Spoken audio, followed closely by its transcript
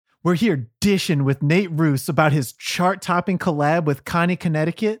We're here dishing with Nate Ruess about his chart-topping collab with Connie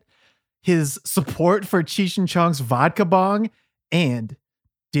Connecticut, his support for Cheech and Chong's Vodka Bong, and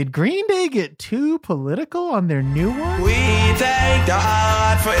did Green Day get too political on their new one? We take the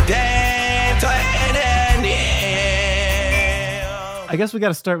art for I guess we got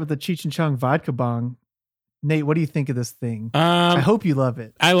to start with the Cheech and Chong Vodka Bong. Nate, what do you think of this thing? I hope you love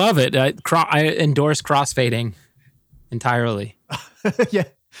it. I love it. I endorse crossfading entirely. Yeah.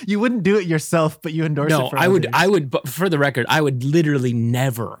 You wouldn't do it yourself, but you endorse it for others. I would, but for the record, I would literally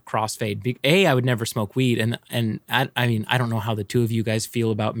never crossfade. I would never smoke weed. And I mean, I don't know how the two of you guys feel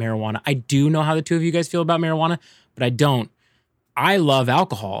about marijuana. I do know how the two of you guys feel about marijuana, but I don't. I love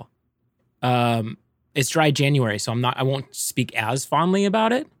alcohol. It's dry January, so I won't speak as fondly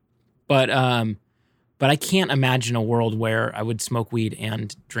about it, but I can't imagine a world where I would smoke weed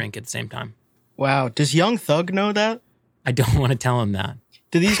and drink at the same time. Wow. Does Young Thug know that? I don't want to tell him that.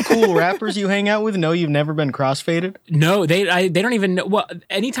 Do these cool rappers you hang out with know you've never been crossfaded? No, they don't even know. Well,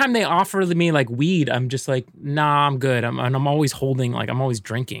 anytime they offer me like weed, I'm just like, nah, I'm good. I'm always holding, like, I'm always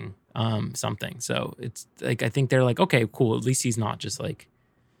drinking something. So it's like, I think they're like, okay, cool. At least he's not just like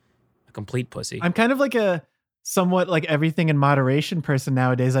a complete pussy. I'm kind of like a somewhat like everything in moderation person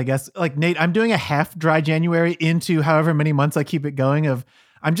nowadays, I guess. Like Nate, I'm doing a half dry January into however many months I keep it going of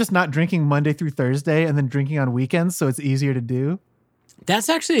I'm just not drinking Monday through Thursday and then drinking on weekends. So it's easier to do. That's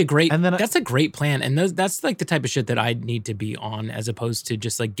actually that's a great plan. And that's like the type of shit that I need to be on, as opposed to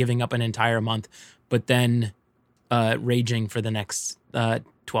just like giving up an entire month, but then raging for the next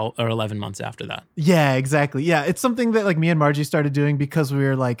 12 or 11 months after that. Yeah, exactly. Yeah. It's something that like me and Margie started doing because we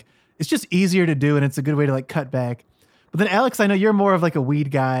were like, it's just easier to do. And it's a good way to like cut back. But then Alex, I know you're more of like a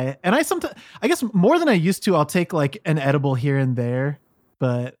weed guy. And I guess more than I used to, I'll take like an edible here and there.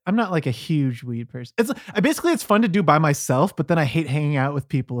 But I'm not like a huge weed person. It's fun to do by myself, but then I hate hanging out with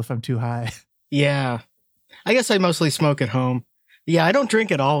people if I'm too high. Yeah. I guess I mostly smoke at home. Yeah, I don't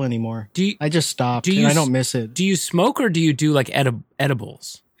drink at all anymore. I just stopped and I don't miss it. Do you smoke or do you do like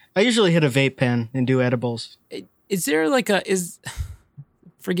edibles? I usually hit a vape pen and do edibles. Is there like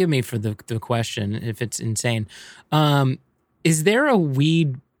forgive me for the question if it's insane. Is there a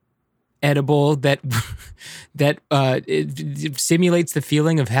weed edible that it simulates the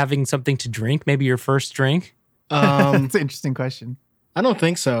feeling of having something to drink, maybe your first drink? That's an interesting question. I don't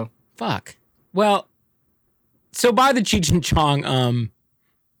think so. Fuck. Well, so buy the Cheech and Chong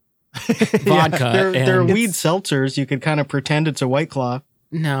vodka. There are weed seltzers. You could kind of pretend it's a White Claw.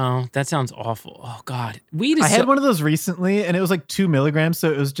 No, that sounds awful. Oh God, weed is. I had one of those recently, and it was like 2 milligrams,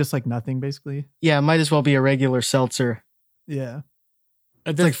 so it was just like nothing, basically. Yeah, it might as well be a regular seltzer. Yeah.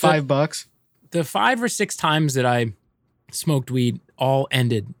 It's like $5. The 5 or 6 times that I smoked weed all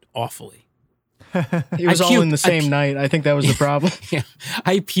ended awfully. It was all in the same night. I think that was the problem. Yeah,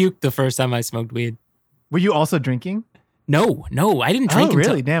 I puked the first time I smoked weed. Were you also drinking? No, I didn't drink. Oh,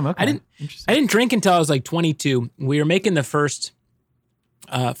 really? Damn. Okay. I didn't drink until I was like 22. We were making the first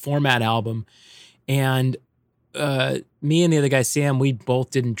format album, and me and the other guy Sam, we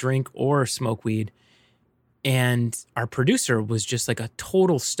both didn't drink or smoke weed. And our producer was just like a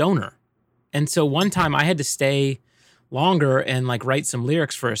total stoner. And so one time I had to stay longer and like write some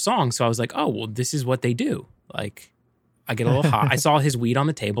lyrics for a song. So I was like, oh, well, this is what they do. Like, I get a little high. I saw his weed on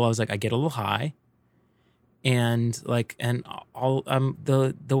the table. I was like, I get a little high. And like, and all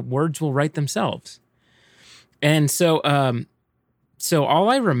the words will write themselves. And so so all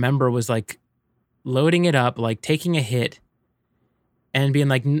I remember was like loading it up, like taking a hit and being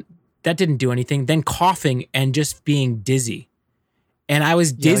like, that didn't do anything. Then coughing and just being dizzy. And I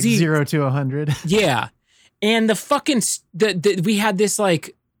was dizzy. Like 0 to 100. Yeah. And the fucking, we had this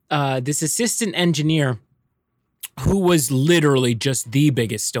like, this assistant engineer who was literally just the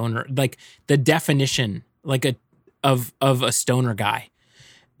biggest stoner, like the definition, like of a stoner guy.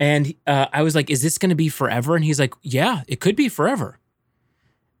 And I was like, is this going to be forever? And he's like, yeah, it could be forever.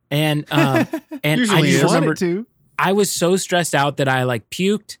 And I just remember I was so stressed out that I like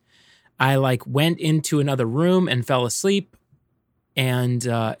puked. I like went into another room and fell asleep, and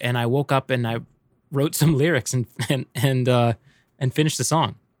I woke up and I wrote some lyrics and finished the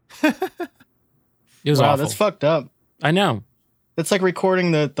song. It was wow, awful. That's fucked up. I know. It's like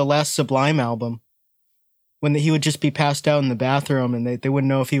recording the last Sublime album when he would just be passed out in the bathroom and they wouldn't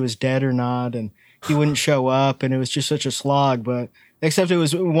know if he was dead or not, and he wouldn't show up, and it was just such a slog. But except it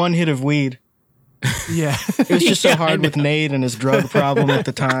was one hit of weed. Yeah. It was just so hard with Nate and his drug problem at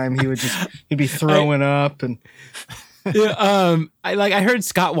the time. He'd be throwing up and yeah, I heard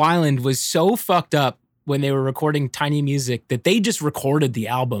Scott Weiland was so fucked up when they were recording Tiny Music that they just recorded the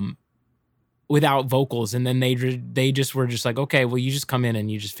album without vocals, and then they just were just like, okay, well, you just come in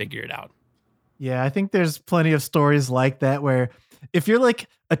and you just figure it out. Yeah, I think there's plenty of stories like that where if you're like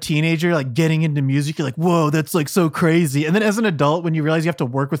a teenager, like getting into music, you're like, whoa, that's like so crazy. And then as an adult, when you realize you have to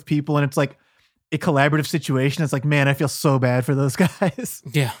work with people and it's like a collaborative situation, it's like, man, I feel so bad for those guys.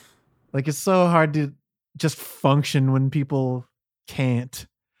 Yeah. Like it's so hard to just function when people can't.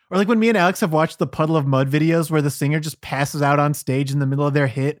 Or like when me and Alex have watched the Puddle of Mud videos where the singer just passes out on stage in the middle of their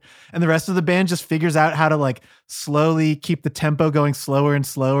hit and the rest of the band just figures out how to like slowly keep the tempo going slower and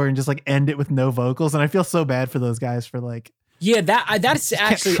slower and just like end it with no vocals. And I feel so bad for those guys for like, yeah, that's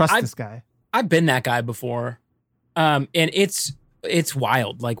actually, can't trust this guy. I've been that guy before. And it's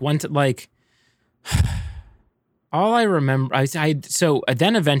wild. Like all I remember, so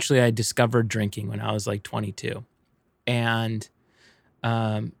then eventually I discovered drinking when I was like 22 and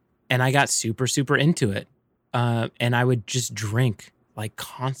I got super, super into it. And I would just drink like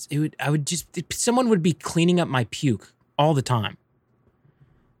someone would be cleaning up my puke all the time.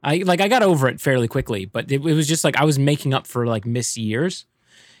 I got over it fairly quickly, but it was just like, I was making up for like missed years.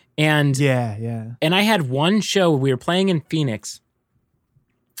 And yeah. And I had one show, we were playing in Phoenix,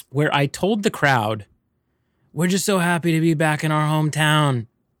 where I told the crowd, we're just so happy to be back in our hometown,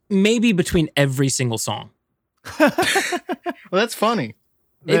 maybe between every single song. Well, that's funny.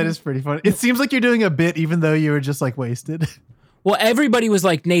 That is pretty funny. It seems like you're doing a bit, even though you were just like wasted. Well, everybody was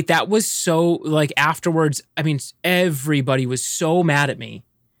like, Nate, that was so like afterwards. I mean, everybody was so mad at me.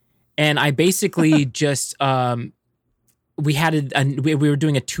 And I basically just, we were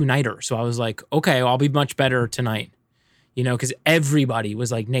doing a 2-nighter. So I was like, okay, I'll be much better tonight. You know, because everybody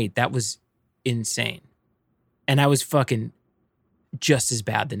was like, Nate, that was insane. And I was fucking just as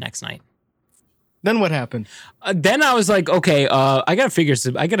bad the next night. Then what happened? Then I was like, okay, I gotta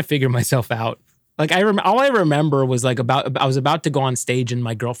figure myself out. Like all I remember was like I was about to go on stage and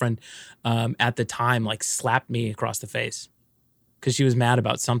my girlfriend at the time like slapped me across the face because she was mad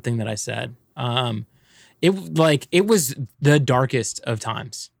about something that I said. It was the darkest of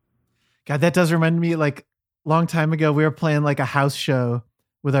times. God, that does remind me like long time ago we were playing like a house show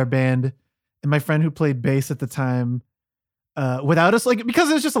with our band, and my friend who played bass at the time. Without us, like, because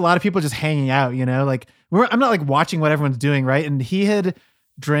there's just a lot of people just hanging out, you know, like I'm not like watching what everyone's doing. Right. And he had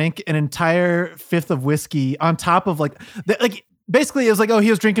drank an entire fifth of whiskey on top of like basically it was like, oh,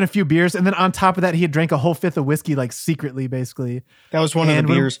 he was drinking a few beers. And then on top of that, he had drank a whole fifth of whiskey, like secretly, basically. That was one of the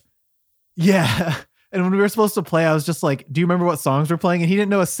beers. Yeah. And when we were supposed to play, I was just like, do you remember what songs we're playing? And he didn't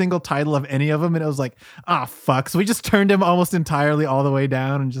know a single title of any of them. And it was like, fuck. So we just turned him almost entirely all the way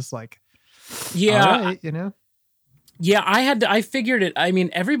down and just like, yeah, all right, you know? Yeah, I figured it. I mean,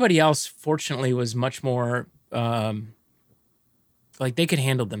 everybody else, fortunately, was much more, like they could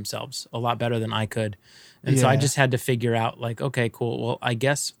handle themselves a lot better than I could. And so I just had to figure out like, okay, cool. Well, I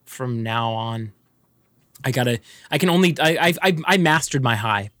guess from now on, I mastered my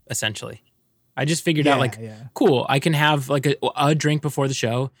high, essentially. I just figured out like, cool, I can have like a drink before the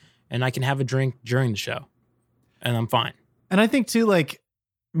show and I can have a drink during the show and I'm fine. And I think too, like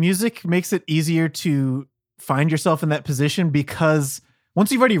music makes it easier to find yourself in that position because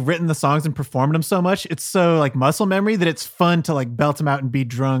once you've already written the songs and performed them so much, it's so like muscle memory that it's fun to like belt them out and be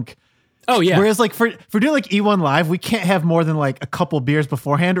drunk. Oh yeah. Whereas like for doing like E1 Live, we can't have more than like a couple beers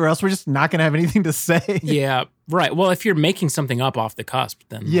beforehand or else we're just not going to have anything to say. Yeah. Right. Well, if you're making something up off the cusp,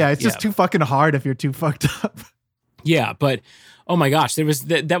 then it's just too fucking hard if you're too fucked up. Yeah. But oh my gosh, there was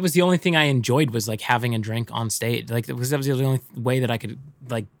that was the only thing I enjoyed was like having a drink on stage. Like that was the only way that I could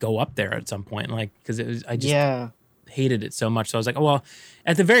like go up there at some point. Like, cause I just hated it so much. So I was like, oh, well,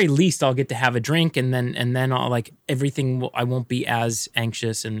 at the very least I'll get to have a drink and then I'll like I won't be as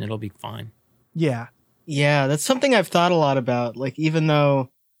anxious and it'll be fine. Yeah. Yeah. That's something I've thought a lot about. Like, even though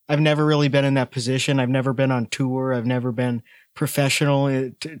I've never really been in that position, I've never been on tour, I've never been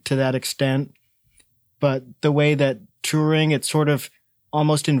professional to that extent. But the way that touring, it sort of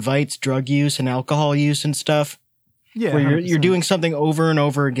almost invites drug use and alcohol use and stuff. Yeah. Where you're doing something over and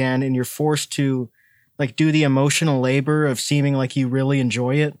over again and you're forced to like do the emotional labor of seeming like you really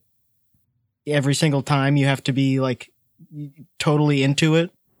enjoy it. Every single time you have to be like totally into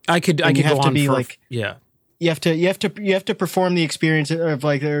it. I could go on for, like, yeah. You have to perform the experience of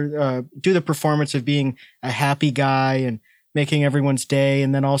like do the performance of being a happy guy and making everyone's day.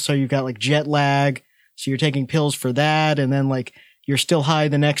 And then also you've got like jet lag. So you're taking pills for that. And then like you're still high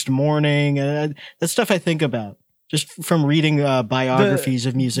the next morning. That's stuff I think about just from reading biographies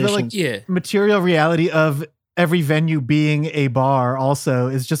of musicians. Material reality of every venue being a bar also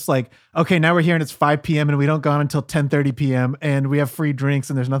is just like, okay, now we're here and it's 5 p.m. and we don't go on until 10:30 p.m. and we have free drinks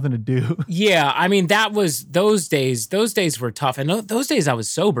and there's nothing to do. Yeah, I mean, that was those days. Those days were tough, and those days I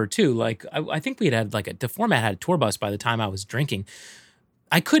was sober too. Like I think we had like the format had a tour bus by the time I was drinking.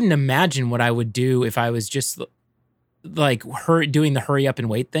 I couldn't imagine what I would do if I was just like doing the hurry up and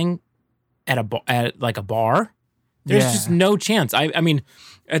wait thing at like a bar. There's just no chance. I mean,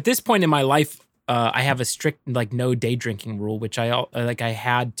 at this point in my life, I have a strict like no day drinking rule, which I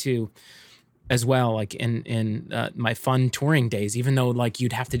had to as well, like in my fun touring days. Even though like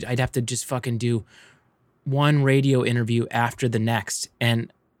I'd have to just fucking do one radio interview after the next,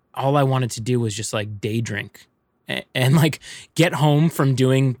 and all I wanted to do was just like day drink and like get home from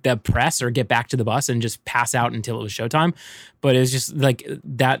doing the press or get back to the bus and just pass out until it was showtime. But it was just like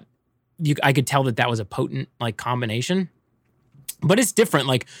that. I could tell that was a potent like combination, but it's different.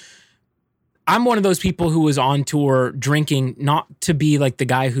 Like I'm one of those people who was on tour drinking, not to be like the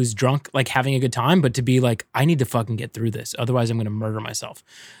guy who's drunk, like having a good time, but to be like, I need to fucking get through this. Otherwise I'm going to murder myself.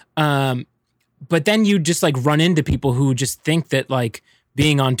 But then you just like run into people who just think that like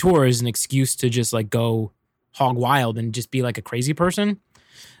being on tour is an excuse to just like go hog wild and just be like a crazy person.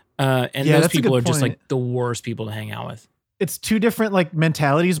 And those people are just like the worst people to hang out with. It's two different like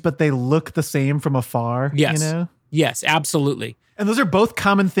mentalities, but they look the same from afar. Yes. You know? Yes, absolutely. And those are both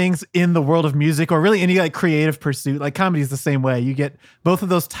common things in the world of music or really any like creative pursuit. Like comedy is the same way. You get both of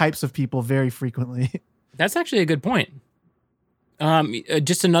those types of people very frequently. That's actually a good point.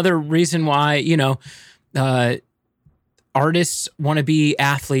 Just another reason why, you know, artists want to be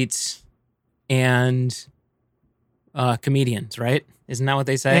athletes and comedians, right? Isn't that what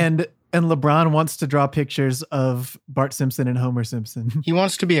they say? And LeBron wants to draw pictures of Bart Simpson and Homer Simpson. He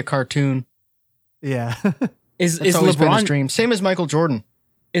wants to be a cartoon. Yeah. That's always been his dream. Same as Michael Jordan.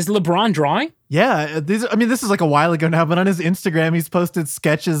 Is LeBron drawing? Yeah. This is like a while ago now, but on his Instagram, he's posted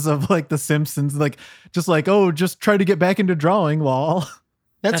sketches of like the Simpsons, like just like, oh, just try to get back into drawing, lol.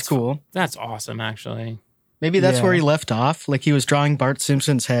 That's cool. That's awesome, actually. Maybe that's where he left off. Like he was drawing Bart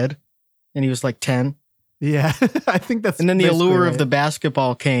Simpson's head and he was like 10. Yeah, I think that's. And then the allure of the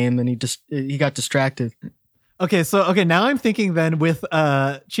basketball came, and he got distracted. Okay, now I'm thinking then with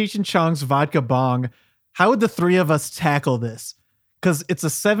Cheech and Chong's vodka bong, how would the three of us tackle this? Because it's a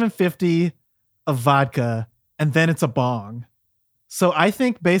 750 of vodka, and then it's a bong. So I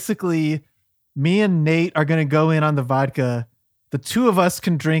think basically, me and Nate are going to go in on the vodka. The two of us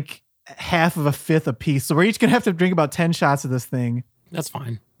can drink half of a fifth apiece, so we're each going to have to drink about 10 shots of this thing. That's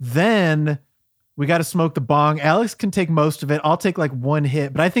fine. Then we got to smoke the bong. Alex can take most of it. I'll take like one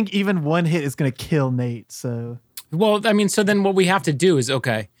hit, but I think even one hit is going to kill Nate. So, well, I mean, so then what we have to do is,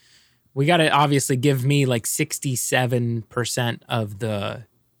 okay, we got to obviously give me like 67% of the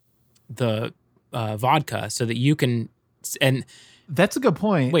vodka so that you can, and that's a good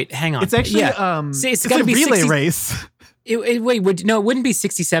point. Wait, hang on. It's actually, it's got to be relay race. It wouldn't be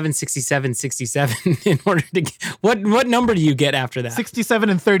 67, 67, 67 in order to get, what number do you get after that? 67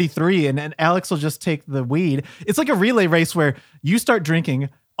 and 33, and Alex will just take the weed. It's like a relay race where you start drinking,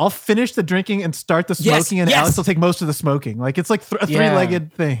 I'll finish the drinking and start the smoking, and Alex will take most of the smoking. Like it's like a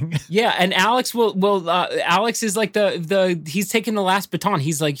three-legged thing. Yeah, and Alex Alex is like he's taking the last baton.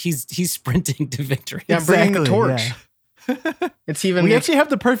 He's like he's sprinting to victory. Yeah, bringing the torch. Yeah. It's even we actually have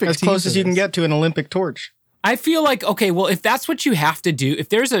the perfect as close as you can get to an Olympic torch. I feel like, okay, well, if that's what you have to do, if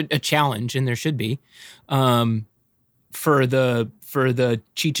there's a challenge, and there should be, for the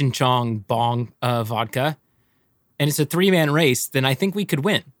Cheech and Chong bong vodka, and it's a 3-man race, then I think we could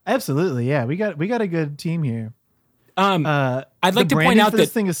win. Absolutely, yeah. We got a good team here. I'd like to point out that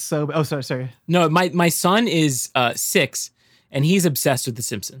this thing is so. Oh, sorry. No, my son is 6, and he's obsessed with The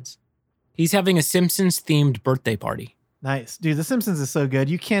Simpsons. He's having a Simpsons themed birthday party. Nice, dude. The Simpsons is so good.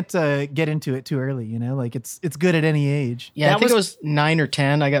 You can't get into it too early. You know, like it's good at any age. Yeah, I think it was 9 or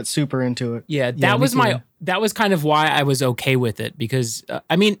 10. I got super into it. Yeah, that was kind of why I was okay with it because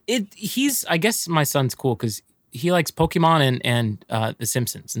I mean I guess my son's cool because he likes Pokemon and The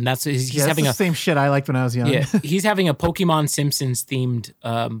Simpsons, and he's having the same shit I liked when I was young. Yeah, he's having a Pokemon Simpsons themed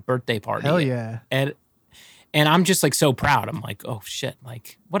birthday party. Hell yeah! And I'm just like so proud. I'm like, oh shit,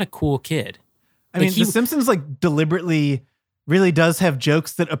 like what a cool kid. I mean, The Simpsons like deliberately really does have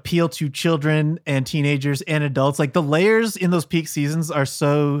jokes that appeal to children and teenagers and adults. Like the layers in those peak seasons are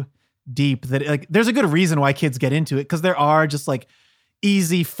so deep that like there's a good reason why kids get into it because there are just like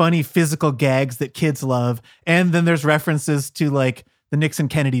easy, funny, physical gags that kids love, and then there's references to like the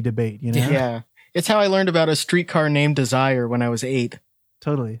Nixon-Kennedy debate. You know? Yeah, it's how I learned about A Streetcar Named Desire when I was 8.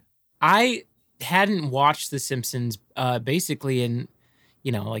 Totally. I hadn't watched The Simpsons basically in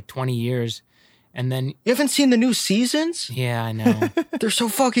like 20 years. And then You haven't seen the new seasons? yeah, I know. They're so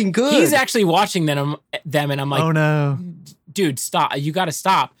fucking good. He's actually watching them, and I'm like, Oh no. dude, stop! You got to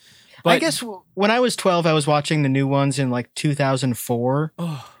stop. But I guess when I was 12, I was watching the new ones in like 2004,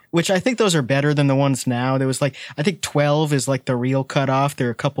 which I think those are better than the ones now. There was like, I think 12 is like the real cutoff. There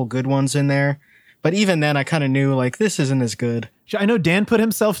are a couple good ones in there. But even then, I kind of knew like this isn't as good. I know Dan put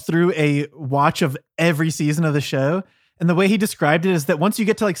himself through a watch of every season of the show. And the way he described it is that once you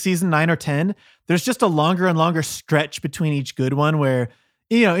get to like season 9 or 10, there's just a longer and longer stretch between each good one where,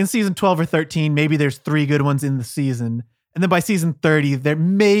 you know, in season 12 or 13, maybe there's 3 good ones in the season. And then by season 30,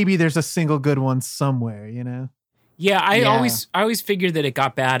 there's a single good one somewhere, you know? yeah, I always figured that it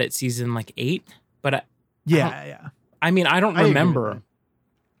got bad at season like 8, but Yeah. I mean, I don't I agree remember.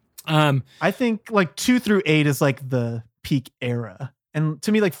 with I think like 2 through 8 is like the peak era. And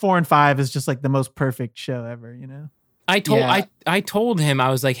to me, like 4 and 5 is just like the most perfect show ever, you know? I told him, I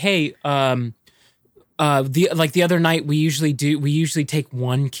was like, hey, the other night we usually take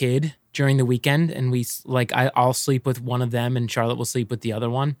one kid during the weekend, and I'll sleep with one of them and Charlotte will sleep with the other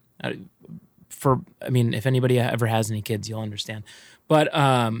one. If anybody ever has any kids, you'll understand. But They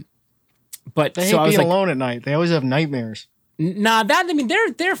so hate I was being like, alone at night. They always have nightmares. nah,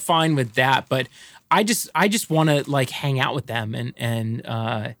 they're fine with that, but I just want to like hang out with them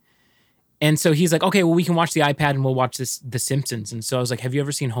and so he's like, okay, well, we can watch the iPad and we'll watch The Simpsons. And so I was like, have you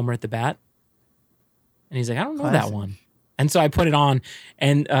ever seen Homer at the Bat? And he's like, I don't know that one. And so I put it on,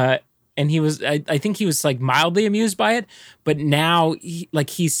 and he was, I think he was like mildly amused by it, but now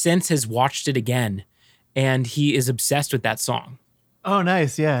he since has watched it again, and he is obsessed with that song. Oh,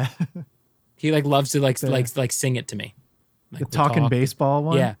 nice. Yeah. He like loves to sing it to me. Like, The talking baseball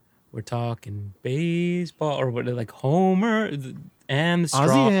one. Yeah. We're talking baseball, or what, like Homer and the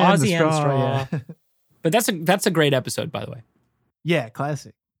straw, Ozzy and the straw. Yeah. But that's a great episode, by the way. Yeah,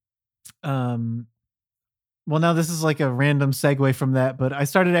 classic. Well, now this is like a random segue from that, but I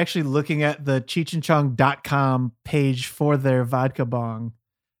started actually looking at the cheechandchong.com page for their vodka bong.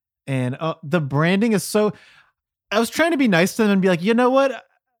 And the branding is so... I was trying to be nice to them and be like, you know what?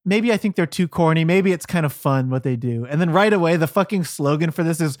 Maybe I think they're too corny. Maybe it's kind of fun what they do. And then right away, the fucking slogan for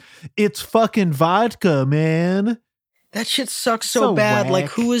this is, it's fucking vodka, man. That shit sucks so bad. whack. Like,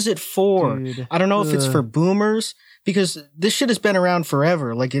 who is it for? Dude. I don't know if it's for boomers, because this shit has been around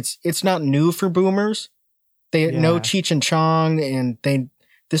forever. Like, it's not new for boomers. They know Cheech and Chong, and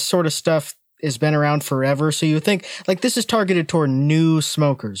this sort of stuff has been around forever. So you think like this is targeted toward new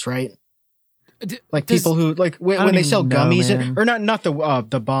smokers, right? Like people who like when they sell gummies, or not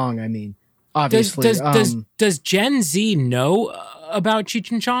the bong. I mean, obviously. Does Gen Z know about Cheech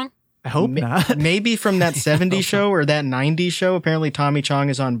and Chong? I hope not. Maybe from that 70s show or that 90s show. Apparently Tommy Chong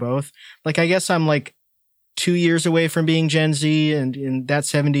is on both. Like, I guess I'm like 2 years away from being Gen Z, and in that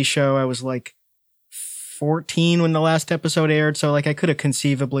 70s show I was like 14 when the last episode aired, so like I could have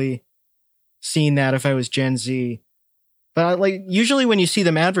conceivably seen that if I was Gen Z. But like usually when you see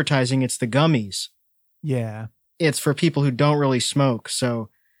them advertising, it's the gummies. Yeah. It's for people who don't really smoke. So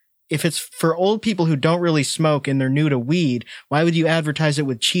if it's for old people who don't really smoke and they're new to weed, why would you advertise it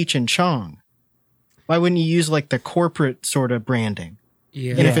with Cheech and Chong? Why wouldn't you use like the corporate sort of branding?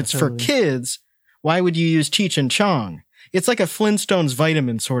 Yeah. And if it's for kids, why would you use Cheech and Chong? It's like a Flintstones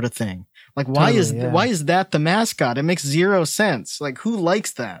vitamin sort of thing. Like, why is that the mascot? It makes zero sense. Like, who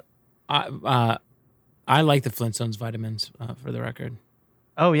likes that? I like the Flintstones vitamins, for the record.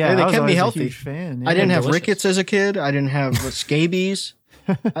 Oh yeah, they I was kept me always a healthy. huge fan. I didn't have delicious. rickets as a kid. I didn't have scabies.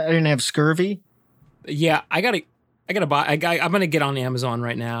 I didn't have scurvy. Yeah, I gotta buy. I'm gonna get on Amazon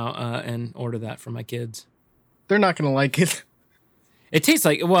right now and order that for my kids. They're not gonna like it. It tastes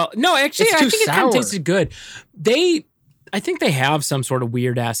like, well, no, actually, It's I too think it kind of sour. tasted good. I think they have some sort of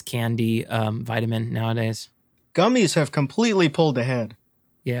weird ass candy vitamin nowadays. Gummies have completely pulled ahead.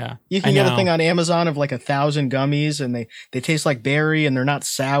 Yeah, You can get a thing on Amazon of like 1,000 gummies, and they taste like berry, and they're not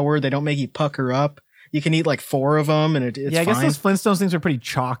sour. They don't make you pucker up. You can eat like 4 of them, and it's I guess fine. those Flintstones things are pretty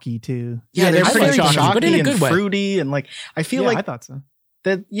chalky too. Yeah, they're I pretty like chalky, but in a and good way. fruity, and like I feel like I thought so.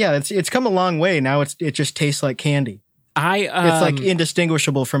 that. Yeah, it's come a long way. Now it just tastes like candy. It's like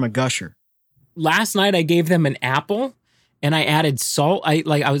indistinguishable from a gusher. Last night I gave them an apple and I added salt.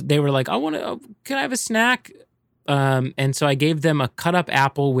 They were like, can I have a snack? And so I gave them a cut up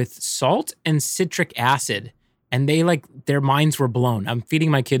apple with salt and citric acid, and their minds were blown. I'm feeding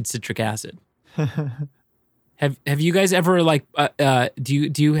my kids citric acid. Have you guys ever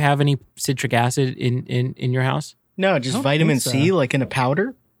do you have any citric acid in your house? No, just don't vitamin think so. C, like in a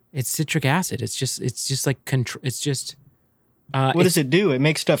powder. It's citric acid. It's just like it's just What does it do? It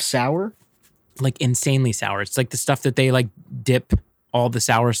makes stuff sour. like insanely sour. It's like the stuff that they like dip all the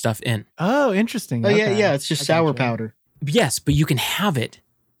sour stuff in. Oh, interesting. Oh yeah, Okay. yeah. It's just I sour gotcha. powder. Yes, but you can have it.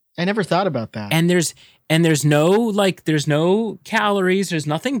 I never thought about that. And there's no calories, there's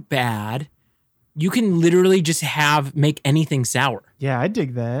nothing bad. You can literally just make anything sour. Yeah, I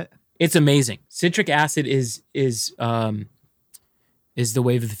dig that. It's amazing. Citric acid is the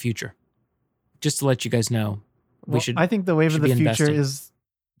wave of the future. Just to let you guys know. I think the wave of should the be future investing. is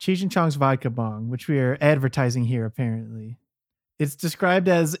Cheech and Chong's Vodka Bong, which we are advertising here, apparently. It's described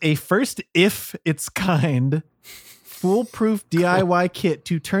as a first if its kind foolproof DIY kit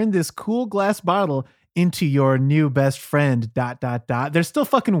to turn this cool glass bottle into your new best friend, ... They're still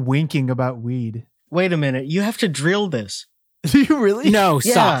fucking winking about weed. Wait a minute. You have to drill this. Do you really? No,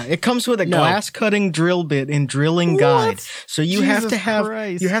 Yeah, stop. it comes with a No. glass cutting drill bit and drilling guide. So you have Jesus to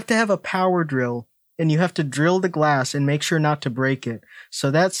Christ. have a power drill and you have to drill the glass and make sure not to break it.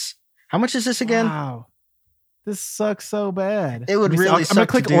 So that's how much is this again? Wow. This sucks so bad. It would Let me see. really I'm suck gonna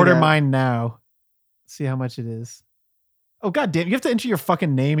to click do order that. mine now. See how much it is. Oh god damn! You have to enter your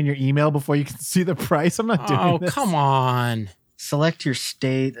fucking name and your email before you can see the price. I'm not doing Oh, this. come on. Select your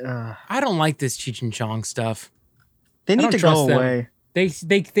state. I don't like this Cheech and Chong stuff. They need don't to go trust them. away.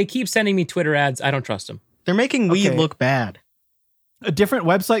 They keep sending me Twitter ads. I don't trust them. They're making weed Okay. look bad. A different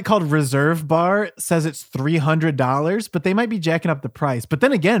website called Reserve Bar says it's $300, but they might be jacking up the price. But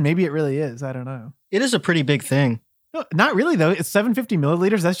then again, maybe it really is. I don't know. It is a pretty big thing. No, not really though. It's 750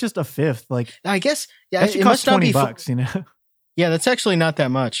 milliliters. That's just a fifth. Like I guess. Yeah, that should it cost must not be. $20. You know. Yeah, that's actually not that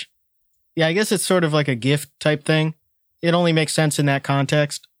much. Yeah, I guess it's sort of like a gift type thing. It only makes sense in that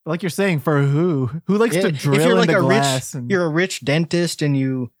context. Like you're saying, for who? Who likes Yeah, to if drill you're like into a glass? rich, you're a rich dentist, and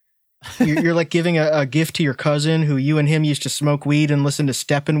you're like giving a gift to your cousin who you and him used to smoke weed and listen to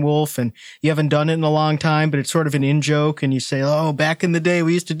Steppenwolf, and you haven't done it in a long time, but it's sort of an in joke, and you say, "Oh, back in the day,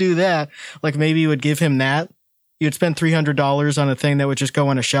 we used to do that." Like maybe you would give him that. You'd spend $300 on a thing that would just go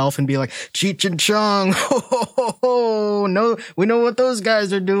on a shelf and be like, Cheech and Chong, ho, ho, ho, ho. No, we know what those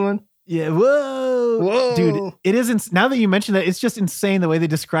guys are doing. Yeah, whoa. Whoa. Dude, it is now that you mention that, it's just insane the way they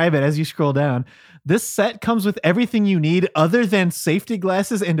describe it as you scroll down. This set comes with everything you need other than safety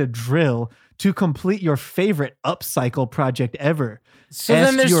glasses and a drill to complete your favorite upcycle project ever. So Ask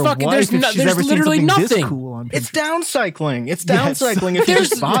then there's your fucking wife if she's there's ever seen literally something this nothing. cool on It's Pinterest. downcycling. It's Yes. downcycling if you There's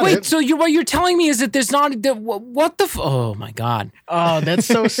just bought wait. it. So what you're telling me is that there's not what the oh my god. Oh, that's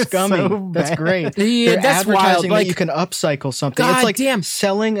so scummy. so That's bad. great. Yeah, They're that's wild. advertising Like, that you can upcycle something. God It's like damn.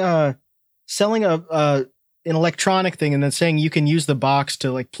 selling an electronic thing and then saying you can use the box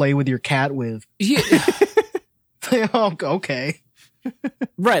to like play with your cat with. yeah, Oh, okay.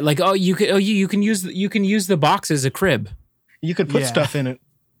 right. Like you can use the box as a crib. You could put Yeah. stuff in it.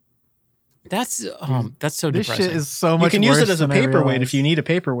 That's so This depressing. shit is so You much can use worse it as a than I paperweight realized. if you need a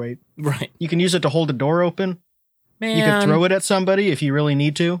paperweight. right. You can use it to hold a door open. Man, You can throw it at somebody if you really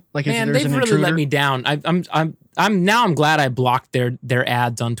need to. Like if Man, there's they've an really intruder. let me down. I'm glad I blocked their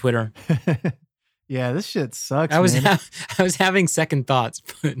ads on Twitter. Yeah, this shit sucks. I was man. I was having second thoughts,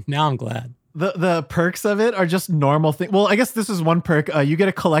 but now I'm glad. The perks of it are just normal thing. Well, I guess this is one perk. You get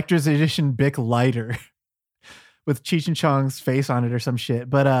a collector's edition Bic lighter with Cheech and Chong's face on it or some shit.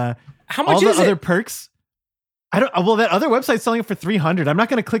 But How all much the is other it? perks, I don't. Well, that other website's selling it for $300. I'm not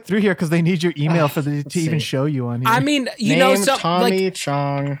going to click through here because they need your email to let's even see. show you on here. I mean, you Name know, some, Tommy like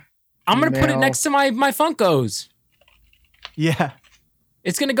Chong. I'm gonna put it email. next to my Funkos. yeah,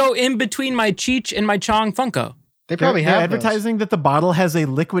 It's gonna go in between my Cheech and my Chong Funko. They probably they're have those. advertising that the bottle has a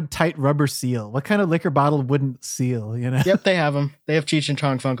liquid tight rubber seal. What kind of liquor bottle wouldn't seal? You know? Yep, they have them. They have Cheech and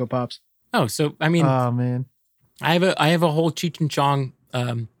Chong Funko Pops. Oh, so I mean, Oh man. I have a whole Cheech and Chong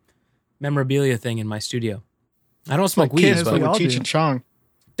memorabilia thing in my studio. I don't smoke weed, Kids, as but we but with all Cheech do. and Chong.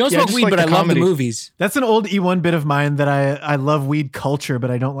 don't Yeah, smoke just weed, like but the I love the comedy. movies. That's an old E1 bit of mine that I love weed culture,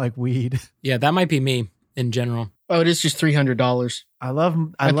 but I don't like weed. Yeah, that might be me in general. Oh, it is just $300. I love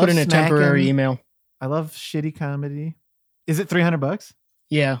I love put in a temporary snacking. email. I love shitty comedy. Is it $300?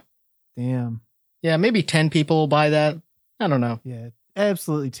 Yeah. Damn. Yeah, maybe 10 people will buy that. I don't know. Yeah.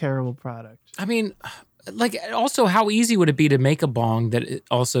 Absolutely terrible product. I mean, like, also, how easy would it be to make a bong that it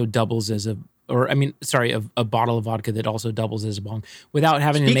also doubles as a bottle of vodka that also doubles as a bong without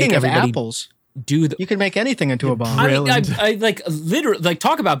having to Speaking make of everybody apples, do the. you can make anything into a bomb. I mean, Brilliant. I like literally like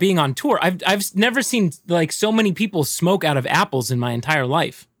talk about being on tour. I've never seen like so many people smoke out of apples in my entire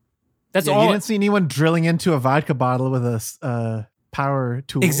life. That's Yeah, all. you didn't see anyone drilling into a vodka bottle with a power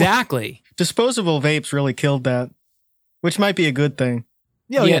tool. Exactly. Disposable vapes really killed that, which might be a good thing.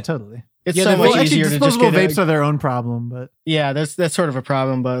 Yeah, Yeah. yeah, totally. It's Yeah, so they're- much Well, actually, easier to just disposable get vapes are their own problem, but Yeah, that's sort of a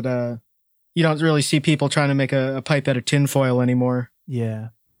problem, but you don't really see people trying to make a pipe out of tinfoil anymore. yeah.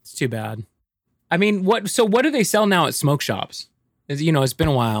 It's too bad. I mean, what do they sell now at smoke shops? It's been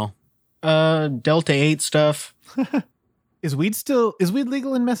a while. Delta 8 stuff. Is weed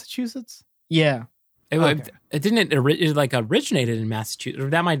legal in Massachusetts? Yeah. It didn't originated in Massachusetts. Or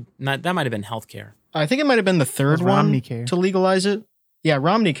that might have been healthcare. I think it might have been the third one Romney Care to legalize it. Yeah,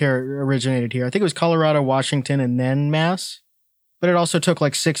 Romney Care originated here. I think it was Colorado, Washington, and then Mass. But it also took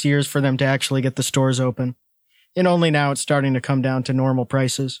like 6 years for them to actually get the stores open. And only now it's starting to come down to normal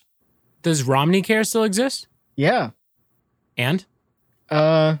prices. Does Romney Care still exist? Yeah. And?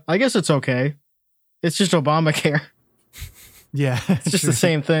 I guess it's okay. It's just Obamacare. Yeah. It's just the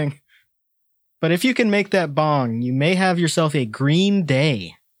same thing. But if you can make that bong, you may have yourself a green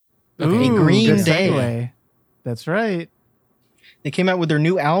day. Ooh, a green good day. segue. That's right. They came out with their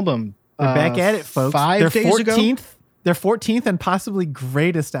new album. They're back at it, folks. 5 days ago. Their 14th and possibly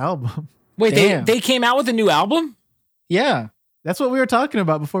greatest album. Wait, Damn. they came out with a new album? Yeah. That's what we were talking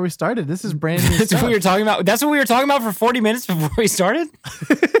about before we started. This is brand new That's stuff. what we were talking about. That's what we were talking about for 40 minutes before we started?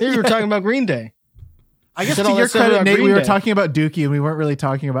 We were talking about Green Day. I guess said to all your that stuff credit, about Nate, Green we were Day. talking about Dookie and we weren't really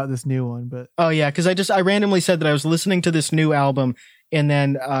talking about this new one. But Oh, yeah, because I randomly said that I was listening to this new album, and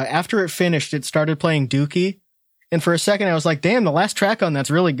then after it finished, it started playing Dookie. And for a second, I was like, damn, the last track on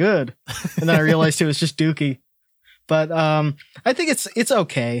that's really good. And then I realized it was just Dookie. But I think it's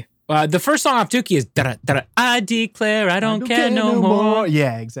okay. The first song off Dookie is I declare I don't care no more.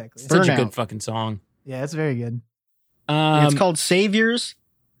 Yeah, exactly. Such a Burnout. good fucking song. Yeah, it's very good. It's called Saviors.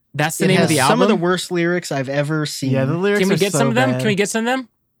 That's the It name has of the album. some of the worst lyrics I've ever seen. Yeah, the lyrics Can we are get so some of them? bad. Can we get some of them?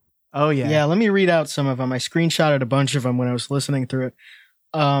 Oh, yeah. Yeah, let me read out some of them. I screenshotted a bunch of them when I was listening through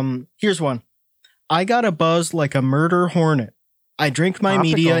it. Here's one. I got a buzz like a murder hornet. I drink my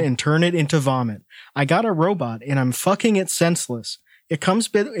Topical. media and turn it into vomit. I got a robot and I'm fucking it senseless. It comes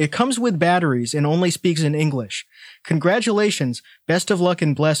with batteries and only speaks in English. Congratulations. Best of luck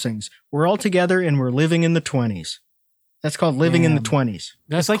and blessings. We're all together and we're living in the 20s. That's called living in the Damn. 20s.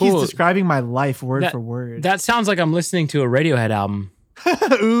 That's It's like cool. he's describing my life word That- for word. That sounds like I'm listening to a Radiohead album.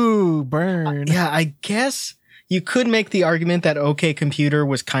 Ooh, burn. Yeah, I guess you could make the argument that OK Computer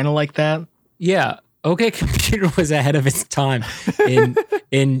was kind of like that. Yeah. OK Computer was ahead of its time in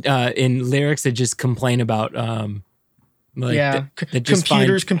lyrics that just complain about Yeah, that just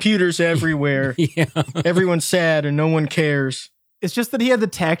computers everywhere. Yeah. Everyone's sad and no one cares. It's just that he had the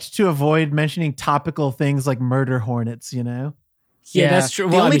tact to avoid mentioning topical things like murder hornets, you know? Yeah, that's true.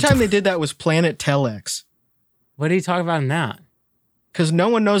 The Well, I only mean, time they did that was Planet Telex, What did he talk about in that? because no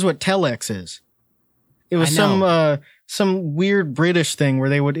one knows what Telex is. It was I some weird British thing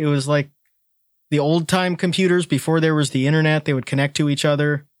where it was like the old time computers before there was the internet. They would connect to each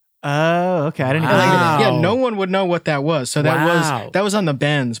other. Oh, okay. I didn't Wow. know Like, that. yeah, no one would know what that was. So Wow. that was on the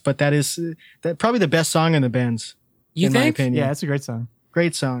Bends, but that is probably the best song in the Bends. You in my think? opinion. Yeah, it's a great song.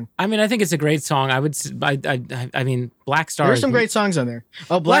 Great song. I mean, I think it's a great song. I mean, Black Star. There's some great songs on there.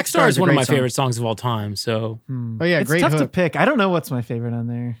 Oh, Black Star is a one of great my song. favorite songs of all time. So, Oh yeah, It's great tough to hook. pick. I don't know what's my favorite on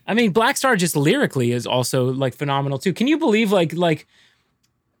there. I mean, Black Star just lyrically is also like phenomenal too. Can you believe like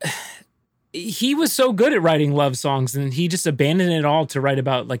he was so good at writing love songs and he just abandoned it all to write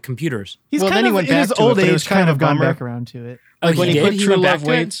about like computers? He's Well, kind then he of went in back his to it, old but it was age kind kind of of gone bummer. back around to it. Oh, Like when he did? put True went back Love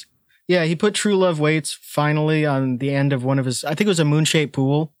to it? Waits. Yeah, he put True Love Waits finally on the end of one of his, I think it was a Moon-Shaped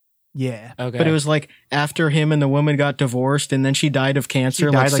Pool, Yeah. Okay, but it was like after him and the woman got divorced and then she died of cancer She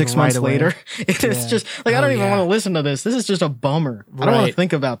like died, like, 6 months right away. later. It's Yeah. just like, I Oh, don't even yeah. want to listen to this. This is just a bummer. I don't want Right. to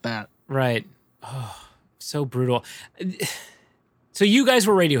think about that. right. Oh, so brutal. So you guys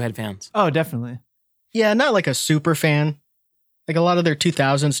were Radiohead fans? Oh, definitely. Yeah, not like a super fan. Like a lot of their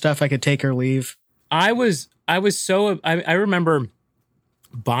 2000 stuff I could take or leave. I remember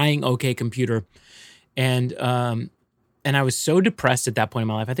buying OK Computer and I was so depressed at that point in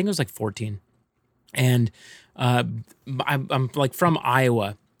my life. I think it was like 14. And I'm like from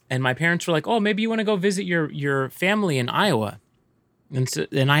Iowa and my parents were like, "Oh, maybe you want to go visit your family in Iowa."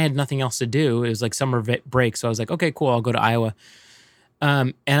 And I had nothing else to do. It was like summer break, so I was like, "Okay, cool, I'll go to Iowa."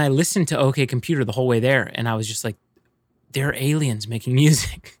 And I listened to OK Computer the whole way there and I was just like, they're aliens making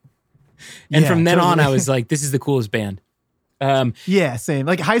music. And Yeah, from then on, totally. I was like, this is the coolest band. Yeah, same.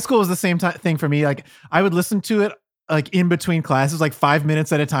 Like high school was the same thing for me. Like I would listen to it like in between classes, like 5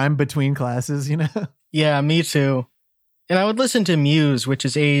 minutes at a time between classes, you know? Yeah, me too. And I would listen to Muse, which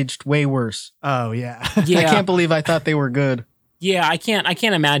is aged way worse. Oh, yeah. Yeah, I can't believe I thought they were good. yeah, I can't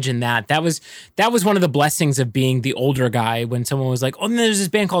imagine that. That was one of the blessings of being the older guy when someone was like, "Oh, and there's this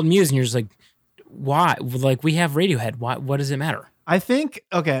band called Muse," and you're just like, "Why? Like we have Radiohead. Why? What does it matter?" I think,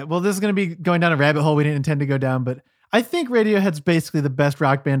 okay, well, this is going to be going down a rabbit hole we didn't intend to go down, but I think Radiohead's basically the best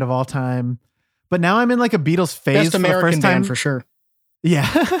rock band of all time. But now I'm in like a Beatles phase Best for the American first time. band for sure.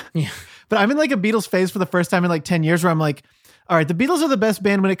 Yeah. Yeah. But I'm in like a Beatles phase for the first time in like 10 years where I'm like, All right, the Beatles are the best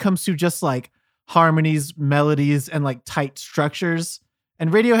band when it comes to just like harmonies, melodies, and like tight structures.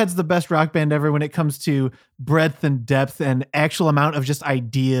 And Radiohead's the best rock band ever when it comes to breadth and depth and actual amount of just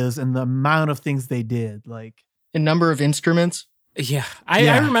ideas and the amount of things they did. Like A number of instruments. Yeah.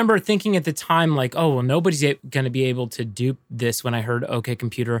 I remember thinking at the time, like, oh, well, nobody's going to be able to do this when I heard OK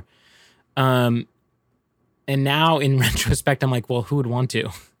Computer. And now in retrospect, I'm like, well, who would want to?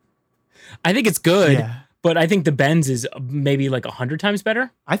 I think it's good, but I think the Benz is maybe like 100 times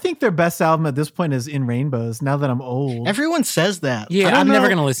better. I think their best album at this point is In Rainbows, now that I'm old. Everyone says that. Yeah, I'm never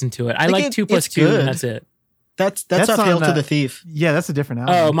going to listen to it. I like 2 + 2 and that's it. That's not Hail to the Thief. Yeah, that's a different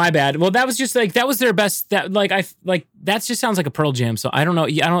album. Oh, my bad. Well, that was just like, that was their best. That just sounds like a Pearl Jam. So I don't know.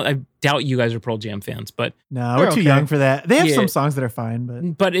 I doubt you guys are Pearl Jam fans, but no, we're too young for that. They have some songs that are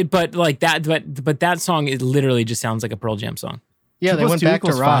fine, but that song, it literally just sounds like a Pearl Jam song. Yeah, they went back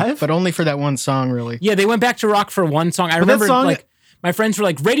to rock, but only for that one song, really. Yeah, they went back to rock for one song. I remember like my friends were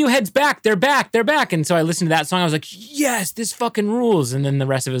like, Radiohead's back, they're back. And so I listened to that song. I was like, yes, this fucking rules. And then the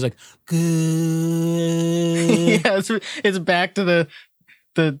rest of it was like, good. Yeah, it's back to the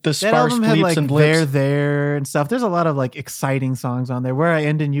sparse album had, bleeps like, and blips. There and stuff. There's a lot of like exciting songs on there. Where I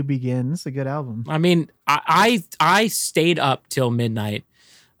End and You Begin. It's a good album. I mean, I stayed up till midnight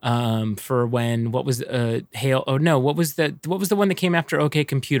for when what was what was the one that came after OK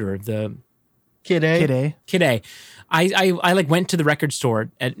Computer, the Kid A. I like went to the record store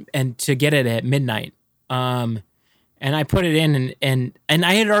and to get it at midnight, and I put it in and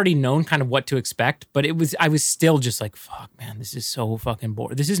I had already known kind of what to expect, but I was still just like, fuck, man, this is so fucking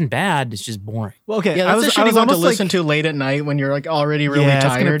boring. This isn't bad, it's just boring. Well, okay, yeah, that's a shitty one to listen to late at night when you're like already really tired.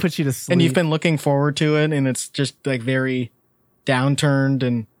 It's gonna put you to sleep, and you've been looking forward to it, and it's just like very downturned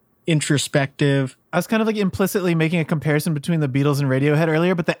and introspective. I was kind of like implicitly making a comparison between the Beatles and Radiohead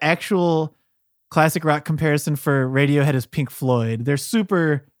earlier, but the actual classic rock comparison for Radiohead is Pink Floyd. They're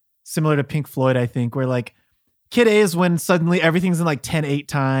super similar to Pink Floyd, I think, where like Kid A is when suddenly everything's in like 10/8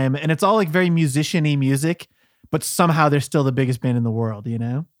 time and it's all like very musician-y music, but somehow they're still the biggest band in the world, you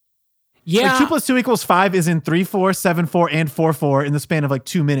know? Yeah. Like 2 + 2 = 5 is in 3/4, 7/4, and 4/4 in the span of like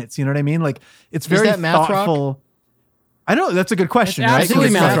 2 minutes. You know what I mean? Like it's very thoughtful. Rock? I know that's a good question, right?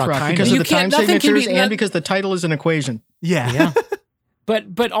 Absolutely math rock. Because of the time signatures and because the title is an equation. Yeah.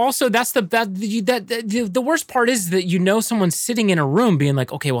 But also that's the worst part is that someone's sitting in a room being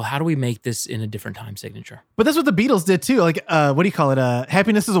like, okay, well, how do we make this in a different time signature? But that's what the Beatles did too. Like, what do you call it?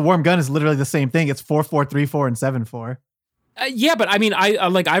 Happiness is a Warm Gun is literally the same thing. It's 4/4, 3/4, and 7/4. Yeah, but I mean,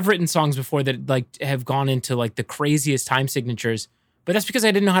 I've written songs before that like have gone into like the craziest time signatures, but that's because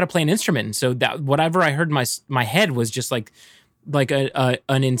I didn't know how to play an instrument. And so that whatever I heard in my head was just like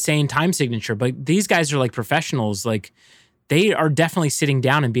an insane time signature. But these guys are like professionals. Like they are definitely sitting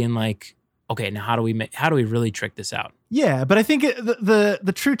down and being like, okay, now how do we really trick this out? Yeah, but I think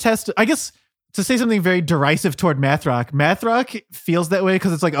the true test, I guess, to say something very derisive toward math rock feels that way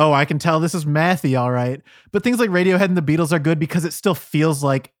because it's like, oh, I can tell this is mathy, all right. But things like Radiohead and the Beatles are good because it still feels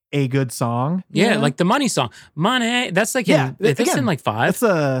like a good song. Yeah, like the Money song. Money, that's like that's in like 5. That's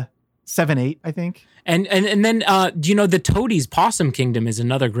a 7/8, I think. And then the Toadies Possum Kingdom is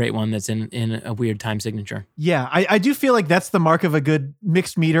another great one that's in a weird time signature. Yeah, I do feel like that's the mark of a good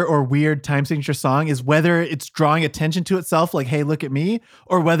mixed meter or weird time signature song is whether it's drawing attention to itself, like, hey, look at me,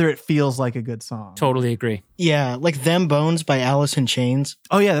 or whether it feels like a good song. Totally agree. Yeah, like Them Bones by Alice in Chains.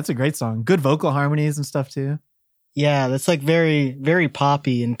 Oh yeah, that's a great song. Good vocal harmonies and stuff too. Yeah, that's like very, very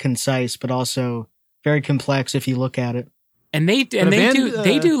poppy and concise, but also very complex if you look at it. And they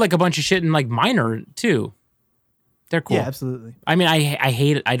do like a bunch of shit in like minor too. They're cool. Yeah, absolutely. I mean, I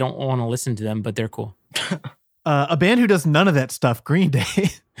hate it. I don't want to listen to them, but they're cool. A band who does none of that stuff, Green Day.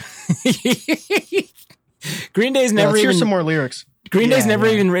 Green Day's never let's even hear some more lyrics. Green Day's never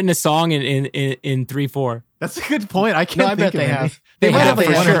even written a song in 3/4. That's a good point. I can't. I bet they have. They have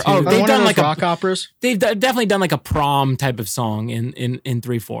for sure. Oh, they've done like rock operas. They've definitely done like a prom type of song in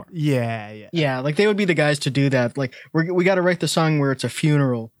 3/4. Yeah. Like they would be the guys to do that. Like we got to write the song where it's a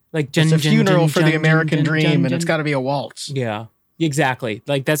funeral. Like it's a funeral for the American dream, and it's got to be a waltz. Yeah, exactly.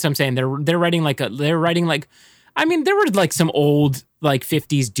 Like that's what I'm saying. They're writing like I mean, there were like some old like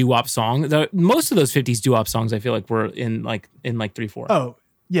 50s doo-wop song. Most of those 50s doo-wop songs I feel like were in 3/4. Oh,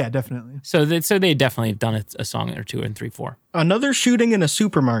 yeah, definitely. So they definitely have done a song or two in 3/4. Another shooting in a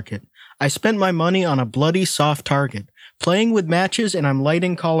supermarket. I spent my money on a bloody soft target. Playing with matches and I'm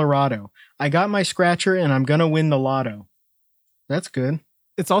lighting Colorado. I got my scratcher and I'm gonna win the lotto. That's good.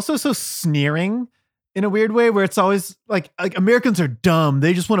 It's also so sneering in a weird way where it's always like Americans are dumb.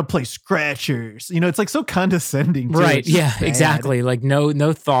 They just want to play scratchers. It's like so condescending. Too. Right. Yeah, exactly. Like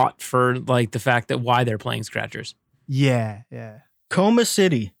no thought for like the fact that why they're playing scratchers. Yeah, yeah. Coma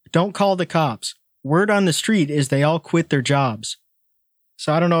City, don't call the cops. Word on the street is they all quit their jobs.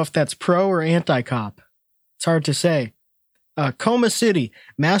 So I don't know if that's pro or anti-cop. It's hard to say. Coma City,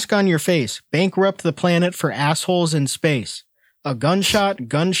 mask on your face. Bankrupt the planet for assholes in space. A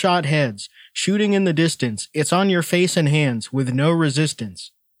gunshot heads. Shooting in the distance. It's on your face and hands with no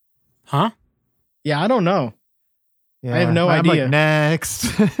resistance. Huh? Yeah, I don't know. Yeah. I have no I'm idea. like, next.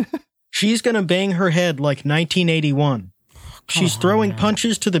 She's gonna bang her head like 1981. She's throwing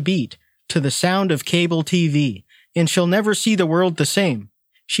punches to the beat, to the sound of cable TV, and she'll never see the world the same.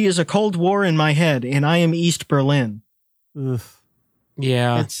 She is a Cold War in my head, and I am East Berlin. Oof.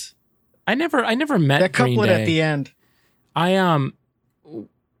 Yeah. It's I never met that Green couplet Day. at the end.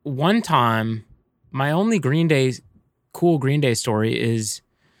 One time, my only cool Green Day story is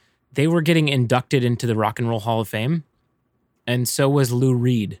they were getting inducted into the Rock and Roll Hall of Fame, and so was Lou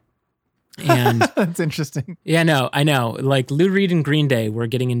Reed. And That's interesting. yeah, no, I know. Like Lou Reed and Green Day were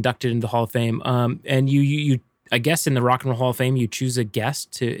getting inducted into the Hall of Fame. And you, I guess in the Rock and Roll Hall of Fame, you choose a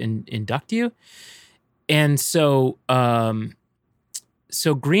guest to induct you. And so,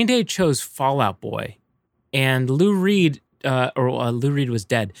 so Green Day chose Fall Out Boy, and Lou Reed, Lou Reed was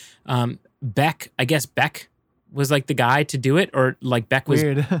dead. Beck, I guess Beck was like the guy to do it, or like Beck was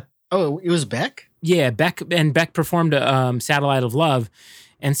Weird. Oh, it was Beck? Yeah, Beck performed Satellite of Love.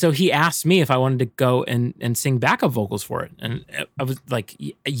 And so he asked me if I wanted to go and sing backup vocals for it. And I was like,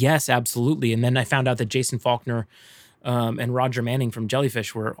 yes, absolutely. And then I found out that Jason Faulkner and Roger Manning from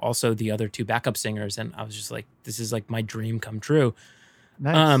Jellyfish were also the other two backup singers. And I was just like, this is like my dream come true.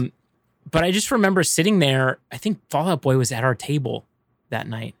 Nice. But I just remember sitting there, I think Fall Out Boy was at our table that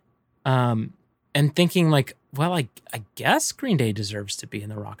night. And thinking like, well, I guess Green Day deserves to be in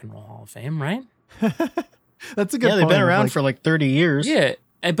the Rock and Roll Hall of Fame, right? That's a good point. Yeah, they've been around Like, for like 30 years. Yeah.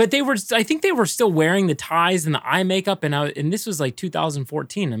 But I think they were still wearing the ties and the eye makeup. And this was like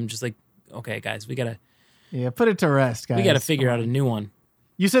 2014. I'm just like, okay, guys, we got put it to rest, guys. to figure out a new one.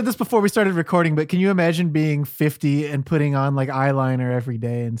 You said this before we started recording, but can you imagine being 50 and putting on like eyeliner every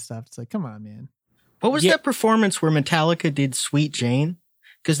day and stuff? It's like, come on, man. What was that performance where Metallica did Sweet Jane?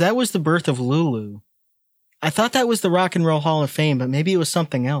 Because that was the birth of Lulu. I thought that was the Rock and Roll Hall of Fame, but maybe it was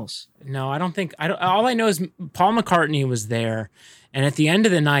something else. No, I don't think, all I know is Paul McCartney was there. And at the end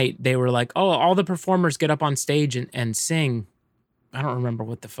of the night, they were like, oh, all the performers get up on stage and sing. I don't remember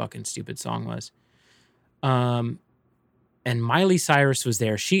what the fucking stupid song was. And Miley Cyrus was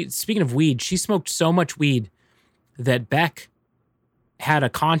there. Speaking of weed, she smoked so much weed that Beck had a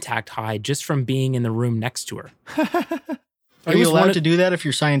contact high just from being in the room next to her. Are you allowed to do that if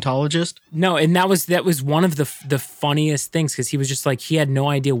you're Scientologist? No, and that was one of the funniest things, because he was just like, he had no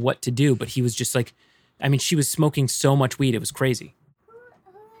idea what to do, but he was just like, I mean, she was smoking so much weed, it was crazy.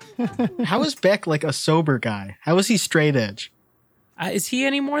 How is Beck like a sober guy? How is he straight edge? Is he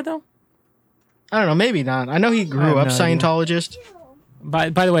anymore though? I don't know, maybe not. I know he grew up Scientologist. By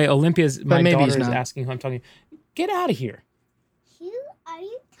the way, my maybe daughter he's is not. asking who I'm talking to. Get out of here. Who are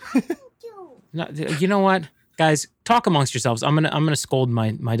you talking to? No, you know what? Guys, talk amongst yourselves. I'm gonna scold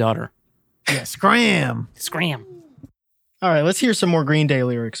my daughter. Yeah, scram. Scram. All right, let's hear some more Green Day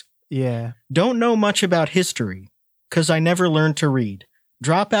lyrics. Yeah. Don't know much about history, 'cause I never learned to read.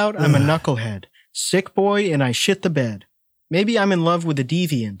 Drop out, I'm a knucklehead. Sick boy, and I shit the bed. Maybe I'm in love with a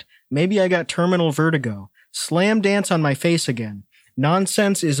deviant. Maybe I got terminal vertigo. Slam dance on my face again.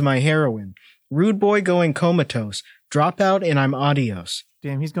 Nonsense is my heroin. Rude boy going comatose. Drop out, and I'm adios.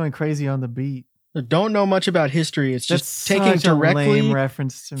 Damn, he's going crazy on the beat. Don't know much about history. It's just That's taking such a directly lame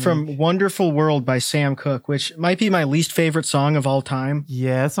reference to me. from Wonderful World by Sam Cooke, which might be my least favorite song of all time.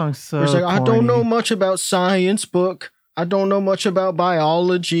 Yeah, that song's so It's like, I don't know corny. much about science book. I don't know much about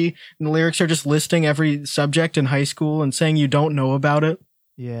biology. And the lyrics are just listing every subject in high school and saying you don't know about it.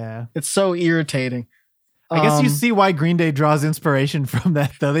 Yeah. It's so irritating. I guess you see why Green Day draws inspiration from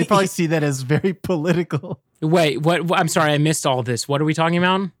that, though. They probably see that as very political. Wait, what? I'm sorry, I missed all this. What are we talking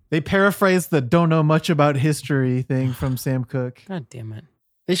about? They paraphrase the don't know much about history thing from Sam Cooke. God damn it.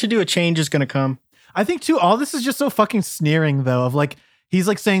 They should do a change is going to come. I think, too, all this is just so fucking sneering, though, of like, he's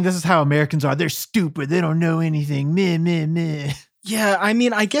like saying this is how Americans are. They're stupid. They don't know anything. Meh, meh, meh. Yeah, I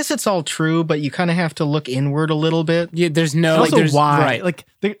mean, I guess it's all true, but you kind of have to look inward a little bit. Yeah, there's no Also, there's, why? Right. Like,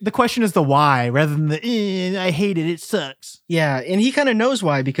 the question is the why rather than the, I hate it. It sucks. Yeah, and he kind of knows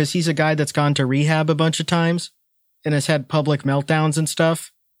why, because he's a guy that's gone to rehab a bunch of times and has had public meltdowns and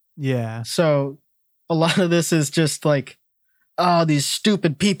stuff. Yeah. So a lot of this is just like, oh, these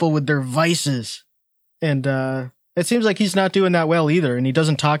stupid people with their vices. And it seems like he's not doing that well either, and he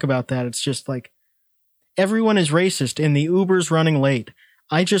doesn't talk about that. It's just like, everyone is racist and the Uber's running late.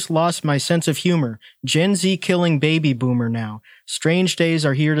 I just lost my sense of humor. Gen Z killing baby boomer now. Strange days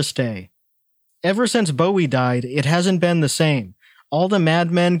are here to stay. Ever since Bowie died, it hasn't been the same. All the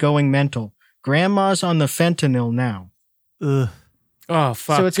madmen going mental. Grandma's on the fentanyl now. Ugh. Oh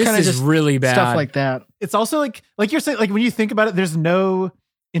fuck! So it's this kind of is just really bad stuff like that. It's also like you're saying, like when you think about it, there's no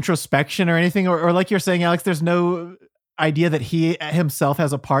introspection or anything, or like you're saying, Alex, there's no idea that he himself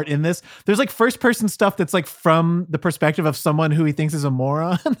has a part in this. There's like first person stuff that's like from the perspective of someone who he thinks is a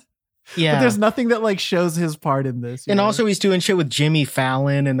moron. Yeah. But there's nothing that like shows his part in this. And know? also he's doing shit with Jimmy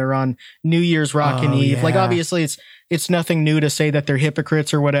Fallon and they're on New Year's Rockin' Eve. Yeah. Like obviously it's nothing new to say that they're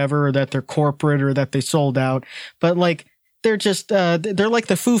hypocrites or whatever, or that they're corporate or that they sold out. But like they're just they're like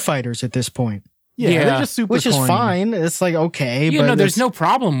the Foo Fighters at this point. Yeah, they're just super which is corny. fine. It's like okay, Yeah, but no, there's no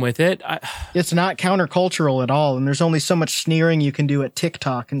problem with it. it's not countercultural at all. And there's only so much sneering you can do at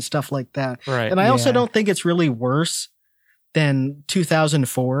TikTok and stuff like that. Right. And I also Yeah. don't think it's really worse than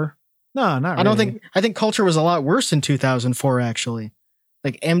 2004. No, not really. I think culture was a lot worse in 2004 actually.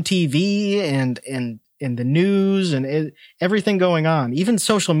 Like MTV and the news and everything going on. Even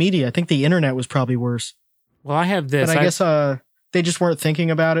social media. I think the internet was probably worse. Well, I have this. But I guess they just weren't thinking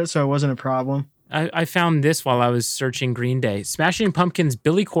about it, so it wasn't a problem. I found this while I was searching Green Day. Smashing Pumpkins'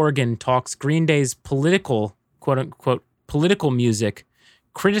 Billy Corgan talks Green Day's political, quote unquote, political music,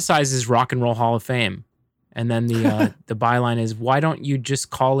 criticizes Rock and Roll Hall of Fame. And then the byline is, why don't you just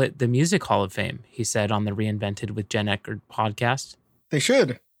call it the Music Hall of Fame? He said on the Reinvented with Jen Eckert podcast. They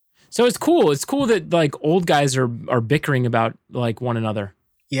should. So it's cool. It's cool that like old guys are bickering about like one another.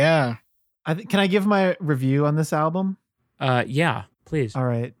 Yeah. Can I give my review on this album? Yeah, please. All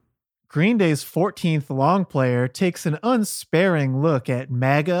right. Green Day's 14th long player takes an unsparing look at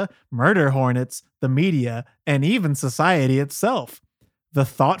MAGA, murder hornets, the media, and even society itself. The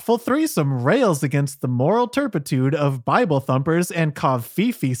thoughtful threesome rails against the moral turpitude of Bible thumpers and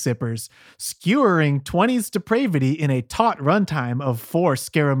Covfefe sippers, skewering 20s depravity in a taut runtime of 4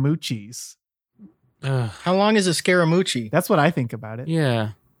 Scaramucci's. How long is a Scaramucci? That's what I think about it.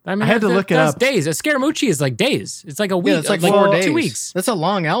 Yeah. I mean, I had to look it that's up. days. A Scaramucci is like days. It's like a week. Yeah, it's like 4 4 days. 2 weeks. That's a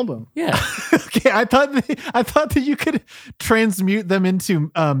long album. Yeah. Okay, I thought that you could transmute them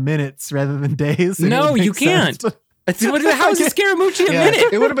into minutes rather than days. and No, it would make you can't. sense, but- How is a Scaramucci a Yeah,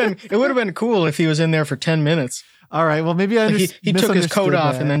 minute? it would have been cool if he was in there for 10 minutes. All right, well maybe I Like he took his coat misunderstood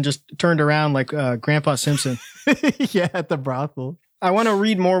off that. and then just turned around like Grandpa Simpson. yeah, at the brothel. I want to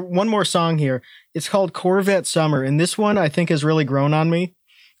read one more song here. It's called Corvette Summer, and this one I think has really grown on me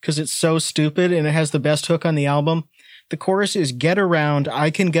because it's so stupid and it has the best hook on the album. The chorus is "Get around, I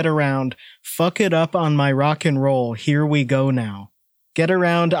can get around, fuck it up on my rock and roll. Here we go now. Get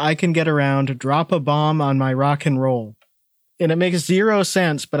around, I can get around, drop a bomb on my rock and roll." And it makes 0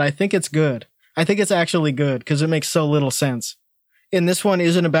 sense, but I think it's good. I think it's actually good because it makes so little sense. And this one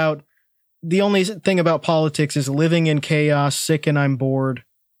isn't about, the only thing about politics is living in chaos, sick and I'm bored,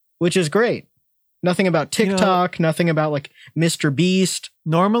 which is great. Nothing about TikTok, nothing about like Mr. Beast.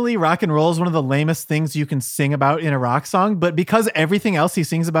 Normally, rock and roll is one of the lamest things you can sing about in a rock song, but because everything else he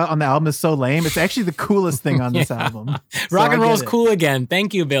sings about on the album is so lame, it's actually the coolest thing on this album. So Rock I and get roll's it. cool again.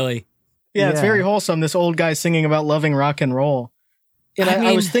 Thank you, Billy. Yeah, it's Yeah. very wholesome. This old guy singing about loving rock and roll. And I I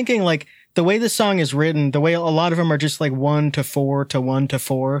mean- was thinking like the way this song is written, the way a lot of them are just like 1 to 4 to 1 to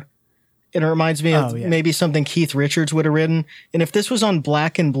 4. And it reminds me of maybe something Keith Richards would have written. And if this was on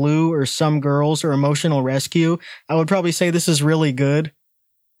Black and Blue or Some Girls or Emotional Rescue, I would probably say this is really good.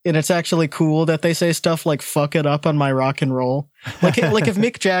 And it's actually cool that they say stuff like fuck it up on my rock and roll. Like if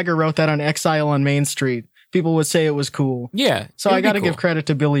Mick Jagger wrote that on Exile on Main Street, people would say it was cool. Yeah. So I got to give credit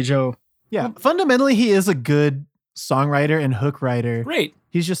to Billy Joe. Yeah, fundamentally, he is a good songwriter and hook writer. Great.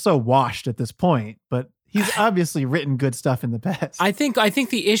 He's just so washed at this point, but he's obviously written good stuff in the past. I think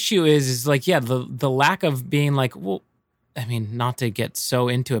the issue is like, yeah, the lack of being like, well, I mean, not to get so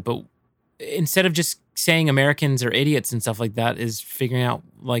into it, but instead of just saying Americans are idiots and stuff like that, is figuring out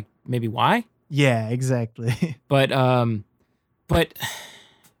like maybe why. Yeah, exactly. But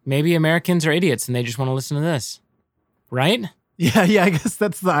maybe Americans are idiots and they just want to listen to this, right? Yeah, I guess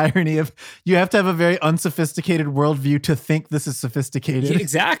that's the irony of you have to have a very unsophisticated worldview to think this is sophisticated. Yeah,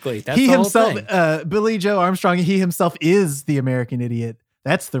 exactly. That's He the whole himself, thing. Billy Joe Armstrong, he himself is the American idiot.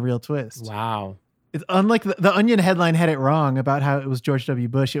 That's the real twist. Wow. It's unlike the Onion headline had it wrong about how it was George W.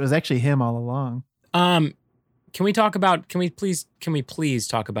 Bush. It was actually him all along. Can we please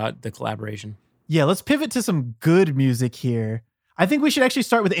talk about the collaboration? Yeah, let's pivot to some good music here. I think we should actually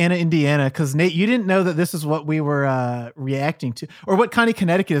start with Anna, Indiana, because Nate, you didn't know that this is what we were reacting to, or what Connie,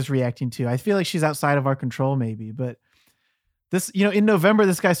 Connecticut is reacting to. I feel like she's outside of our control, maybe. But this, in November,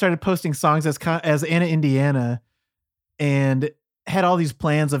 this guy started posting songs as Anna, Indiana, and had all these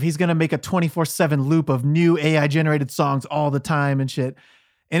plans of he's going to make a 24/7 loop of new AI generated songs all the time and shit.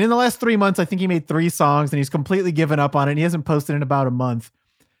 And in the last 3 months, I think he made 3 songs and he's completely given up on it. And he hasn't posted in about a month.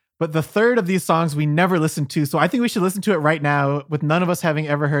 But the third of these songs we never listened to. So I think we should listen to it right now with none of us having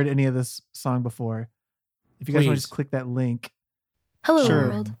ever heard any of this song before. If you guys want to just click that link. Hello, Sure.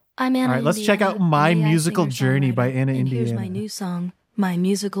 world. I'm Anna. All right, let's Indiana, check out My an AI Musical Journey by singer-songwriter, Anna and here's Indiana. my new song, My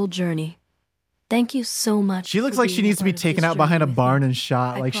Musical Journey. Thank you so much. She looks for like she being a needs to be part of taken this out behind a journey with barn me. and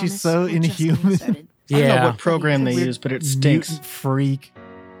shot. I Like she's promise so we're just getting inhuman. started. I don't know Yeah. what program they use, but it stinks. Mutant freak.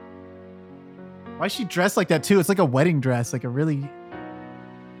 Why is she dressed like that too? It's like a wedding dress, like a really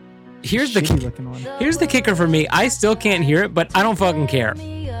Here's shitty looking one. Here's the kicker for me. I still can't hear it, but I don't fucking care.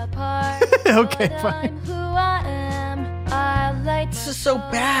 Okay, fine. This is so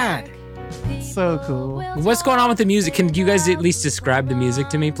bad. So cool. What's going on with the music? Can you guys at least describe the music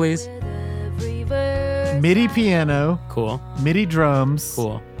to me, please? MIDI piano, Cool. MIDI drums.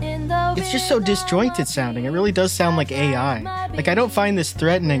 Cool. It's just so disjointed sounding. It really does sound like AI. Like, I don't find this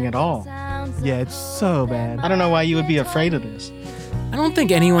threatening at all. Yeah, it's so bad. I don't know why you would be afraid of this. I don't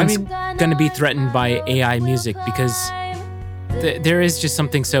think anyone's going to be threatened by AI music because there is just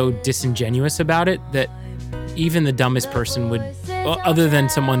something so disingenuous about it that even the dumbest person would, other than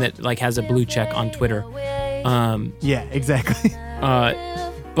someone that like has a blue check on Twitter. Yeah, exactly.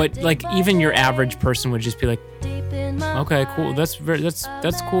 But like even your average person would just be like, okay, cool. That's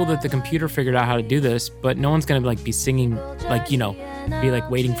cool that the computer figured out how to do this, but no one's gonna like be singing like, be like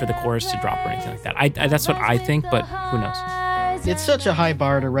waiting for the chorus to drop or anything like that. I that's what I think, but who knows? It's such a high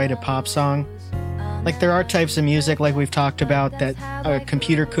bar to write a pop song. Like, there are types of music, like we've talked about, that a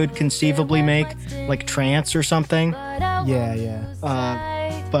computer could conceivably make, like trance or something. Yeah.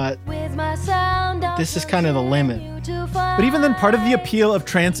 But this is kind of the limit. But even then, part of the appeal of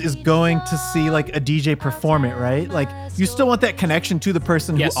trance is going to see like a DJ perform it, right? Like you still want that connection to the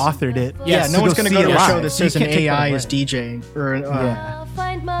person Yes. who authored it. Yes. Yeah, no one's going to see go to it a show live, that so you says an can't take that AI away. is DJing. Or Yeah.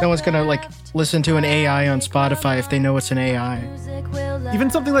 no one's going to like listen to an AI on Spotify if they know it's an AI. Even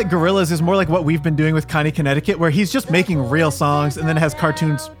something like Gorillaz is more like what we've been doing with Connie Connecticut, where he's just making real songs and then has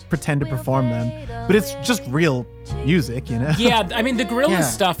cartoons pretend to perform them. But it's just real music, Yeah, I mean the Gorillaz Yeah.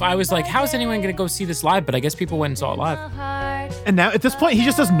 stuff, I was like, how is anyone gonna go see this live? But I guess people went and saw it live. And now at this point, he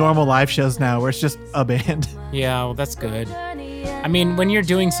just does normal live shows now where it's just a band. Yeah, well that's good. I mean, when you're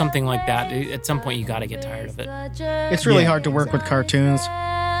doing something like that, at some point you gotta get tired of it. It's really Yeah. hard to work with cartoons.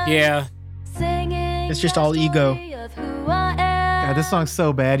 Yeah. It's just all ego. God, this song's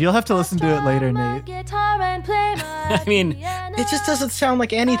so bad. You'll have to listen to it later, Nate. I mean, It just doesn't sound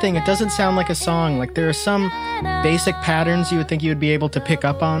like anything. It doesn't sound like a song. Like, there are some basic patterns you would think you would be able to pick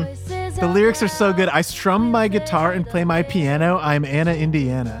up on. The lyrics are so good. I strum my guitar and play my piano. I'm Anna,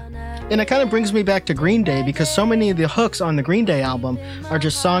 Indiana. And it kind of brings me back to Green Day, because so many of the hooks on the Green Day album are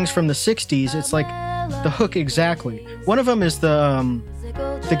just songs from the 60s. It's like the hook exactly. One of them is the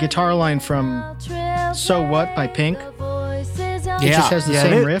guitar line from So What by Pink. It Yeah. just has the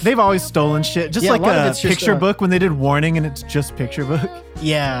same riff. They've always stolen shit. Just Yeah, a like lot of a it's just, picture book when they did Warning and it's just picture book.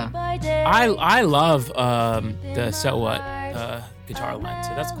 Yeah. I love the So What guitar line,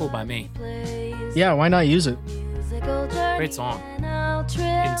 so that's cool by me. Yeah, why not use it? Great song.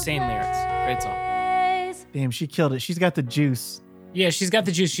 Insane lyrics. Great song. Damn, she killed it. She's got the juice. Yeah, she's got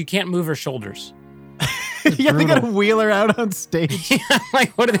the juice. She can't move her shoulders. Yeah, they gotta brutal. wheel her out on stage.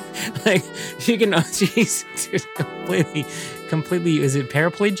 Like, what are they, like, she can, she's completely, is it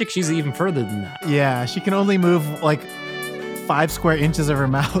paraplegic? She's even further than that. Yeah, she can only move like 5 square inches of her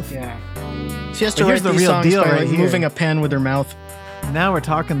mouth. Yeah. She has to But here's write the these real songs deal by right like, here. moving a pen with her mouth. Now we're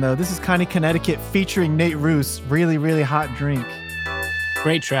talking though. This is Connie Connecticut featuring Nate Ruess. Really, really hot drink.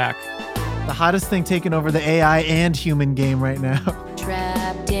 Great track. The hottest thing taking over the AI and human game right now.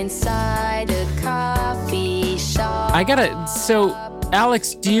 Trapped inside a coffee shop. I gotta, so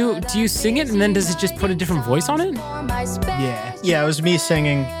Alex, do you sing it and then does it just put a different voice on it? Yeah. Yeah, it was me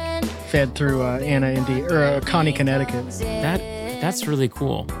singing, fed through Connie Connecticut. That's really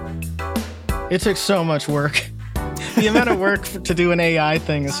cool. It took so much work. The amount of work to do an AI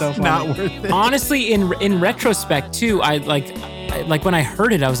thing is so funny. Not worth it. Honestly, in retrospect too, I like when I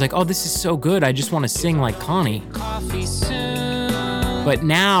heard it, I was like, oh, this is so good. I just want to sing like Connie. But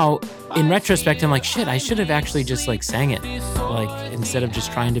now, in retrospect, I'm like, shit, I should have actually just like sang it, like instead of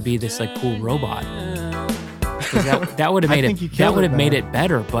just trying to be this like cool robot. 'Cause that would have I made think you it. That killed would it have made better. it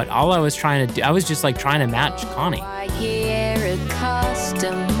better. But all I was trying to do, I was just like trying to match Connie. I hear a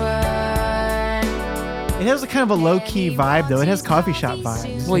customer. It has a kind of a low-key vibe though. It has coffee shop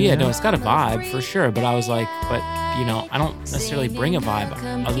vibes. Well, you yeah, know? no, it's got a vibe for sure. But I was like, I don't necessarily bring a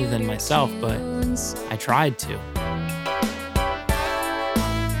vibe other than myself. But I tried to.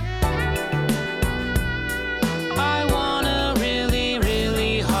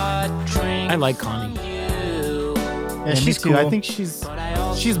 I like Connie. Yeah, me she's too. cool. I think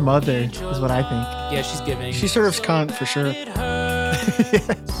she's mother is what I think. Yeah, she's giving. She serves cunt for sure.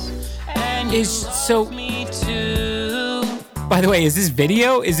 By the way, is this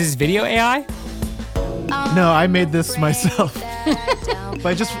video? Is this video AI? No, I made this myself. But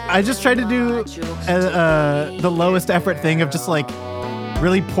I just tried to do the lowest effort thing of just like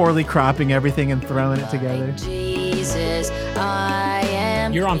really poorly cropping everything and throwing it together.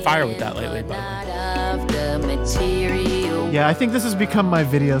 You're on fire with that lately, by the way. Yeah, I think this has become my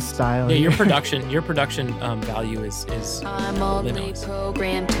video style. Yeah, your here. production value is limitless.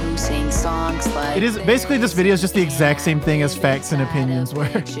 Programmed to sing songs like It is basically this video is just the exact same thing as facts and opinions were.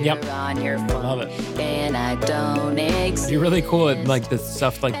 Yep. Love it. and I don't exist. You're really cool at like the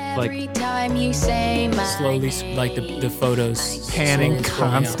stuff like Every time you say my slowly like the photos Panning slowly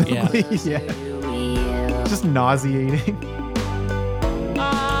scrolling up. constantly. Yeah. Yeah. Just nauseating.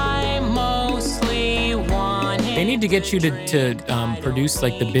 They need to get you to produce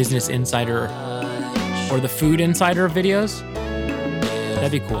like the Business Insider or the Food Insider videos.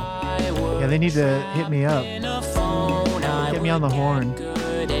 That'd be cool. Yeah, they need to hit me up. Get me on the horn.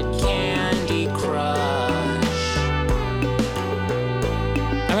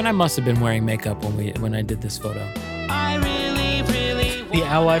 I mean, I must have been wearing makeup when I did this photo. The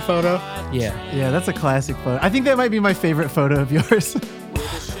ally photo. Yeah. Yeah, that's a classic photo. I think that might be my favorite photo of yours.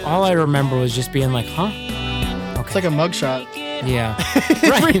 All I remember was just being like, huh? It's like a mugshot. Yeah.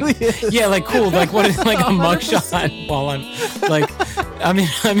 Right. really is. Yeah, like cool. Like what is like a mugshot while I'm like I'm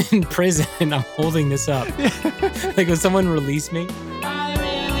in prison and I'm holding this up. Like will someone release me?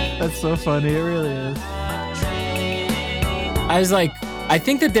 That's so funny. It really is. I was like, I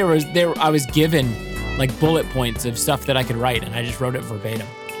think that I was given like bullet points of stuff that I could write and I just wrote it verbatim.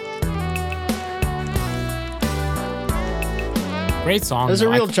 Great song. There's a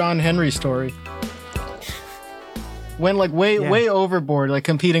though. real John Henry story. Went like way overboard, like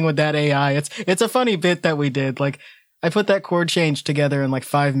competing with that AI. It's a funny bit that we did. Like I put that chord change together in like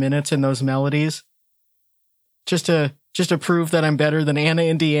 5 minutes in those melodies, just to prove that I'm better than Anna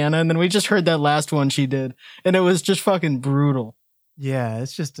Indiana. And then we just heard that last one she did, and it was just fucking brutal. Yeah,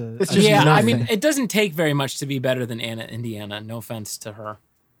 it's just Yeah, I nothing. mean, it doesn't take very much to be better than Anna Indiana. No offense to her.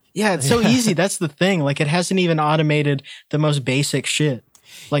 Yeah, it's so easy. That's the thing. Like it hasn't even automated the most basic shit.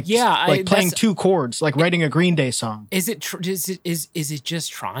 Like like playing that's- 2 chords, like writing a Green Day song. Is it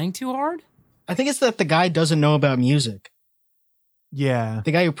just trying too hard? I think it's that the guy doesn't know about music. yeah.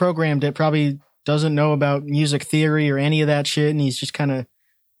 The guy who programmed it probably doesn't know about music theory or any of that shit, and he's just kind of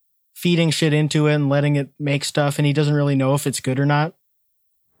feeding shit into it and letting it make stuff, and he doesn't really know if it's good or not.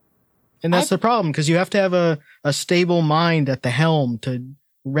 And that's the problem, because you have to have a stable mind at the helm to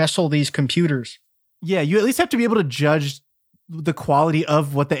wrestle these computers. Yeah, you at least have to be able to judge the quality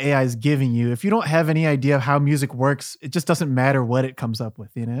of what the AI is giving you. If you don't have any idea of how music works, it just doesn't matter what it comes up with,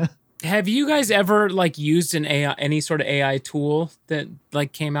 you know? Have you guys ever like used an AI, any sort of AI tool that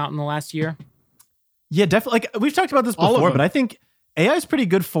like came out in the last year? Yeah, definitely. Like we've talked about this All of before, them. but I think AI is pretty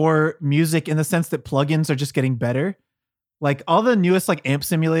good for music in the sense that plugins are just getting better. Like all the newest like amp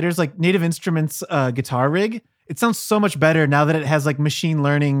simulators, like Native Instruments Guitar Rig, it sounds so much better now that it has like machine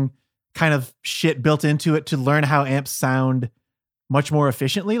learning kind of shit built into it to learn how amps sound much more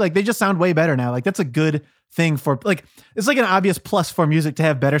efficiently. Like they just sound way better now. Like that's a good thing for like, it's like an obvious plus for music to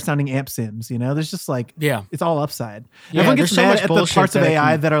have better sounding amp sims, you know? There's just like, Yeah. it's all upside. Yeah, Everyone there's gets so mad much at the bullshit parts of that it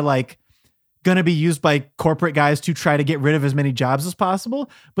AI can- that are like going to be used by corporate guys to try to get rid of as many jobs as possible.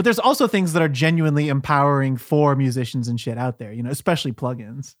 But there's also things that are genuinely empowering for musicians and shit out there, you know, especially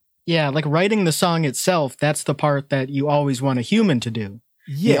plugins. Yeah, like writing the song itself, that's the part that you always want a human to do.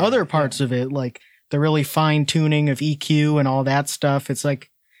 Yeah. The other parts of it, like the really fine tuning of EQ and all that stuff, it's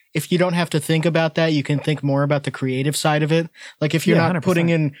like, if you don't have to think about that, you can think more about the creative side of it. Like if you're Yeah, not 100%. putting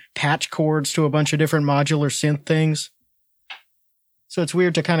in patch chords to a bunch of different modular synth things. So it's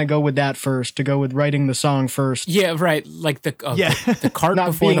weird to kind of go with that first, to go with writing the song first, Yeah, right. Like the Yeah. the cart not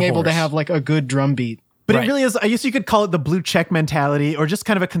before being the able to horse. have like a good drum beat. But Right. it really is, I guess you could call it the blue check mentality or just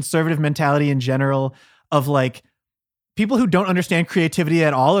kind of a conservative mentality in general of like people who don't understand creativity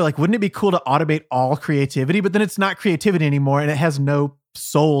at all are like, wouldn't it be cool to automate all creativity? But then it's not creativity anymore and it has no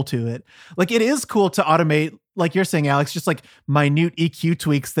soul to it. Like it is cool to automate, like you're saying, Alex, just like minute EQ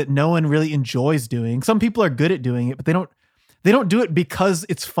tweaks that no one really enjoys doing. Some people are good at doing it, but they don't do it because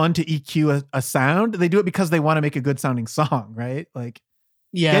it's fun to EQ a sound. They do it because they want to make a good sounding song, right? Like,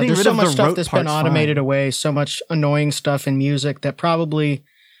 Yeah, Getting there's rid so of the much stuff rote that's been part's automated fine. away, so much annoying stuff in music that probably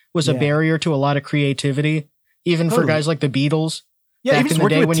was a Yeah. barrier to a lot of creativity, even for Totally. guys like the Beatles. yeah, back even in just the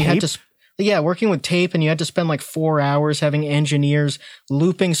working day with when you had tape. to working with tape, and you had to spend like 4 hours having engineers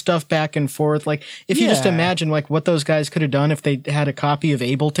looping stuff back and forth. Like, if you just imagine like what those guys could have done if they had a copy of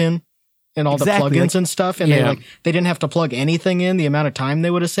Ableton and all the plugins and stuff, and they didn't have to plug anything in, the amount of time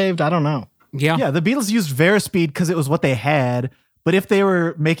they would have saved, I don't know. Yeah, the Beatles used Verispeed because it was what they had. But if they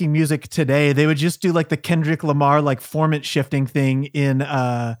were making music today, they would just do like the Kendrick Lamar like formant shifting thing in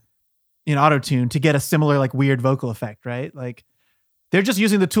Auto-Tune to get a similar like weird vocal effect, right? Like, they're just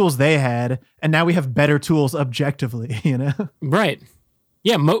using the tools they had, and now we have better tools objectively, you know? Right.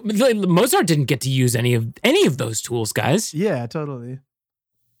 Yeah, Mozart didn't get to use any of those tools, guys. Yeah, totally.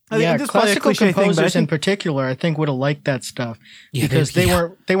 Classical composers in particular, I think would have liked that stuff because they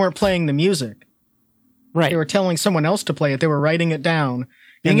weren't playing the music. Right. They were telling someone else to play it. They were writing it down.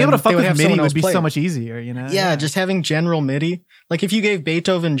 Being able to fuck with MIDI would be so much easier, you know? Yeah, just having general MIDI. Like, if you gave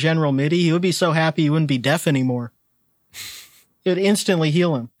Beethoven general MIDI, he would be so happy he wouldn't be deaf anymore. It would instantly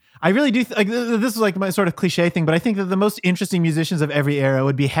heal him. I really do. This is like my sort of cliche thing, but I think that the most interesting musicians of every era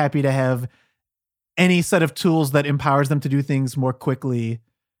would be happy to have any set of tools that empowers them to do things more quickly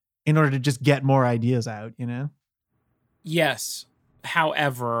in order to just get more ideas out, you know? Yes.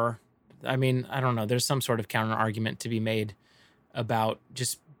 However, I mean, I don't know. There's some sort of counter argument to be made about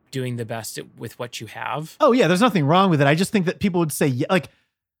just doing the best with what you have. Oh yeah, there's nothing wrong with it. I just think that people would say, like,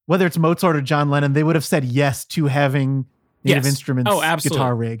 whether it's Mozart or John Lennon, they would have said yes to having native instruments,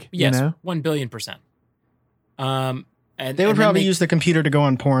 guitar rig. Yes, you know? 1,000,000,000%. And they would probably use the computer to go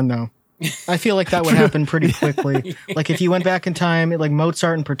on porn, though. I feel like that would happen pretty quickly. Like, if you went back in time, like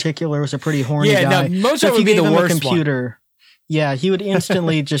Mozart in particular was a pretty horny guy. Yeah, no, Mozart would be the worst one. Yeah, he would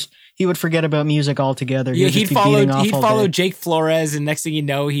instantly he would forget about music altogether. He'd follow Jake Flores, and next thing you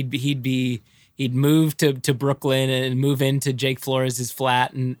know, he'd move to Brooklyn and move into Jake Flores's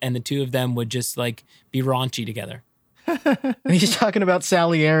flat, and the two of them would just like be raunchy together. And he's talking about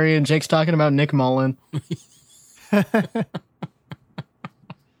Salieri, and Jake's talking about Nick Mullen.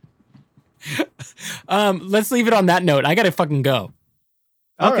 Let's leave it on that note. I gotta fucking go.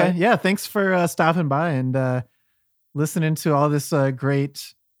 Okay, right. Yeah, thanks for stopping by and listening to all this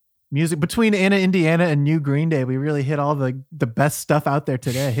great music. Between Anna, Indiana and New Green Day, we really hit all the best stuff out there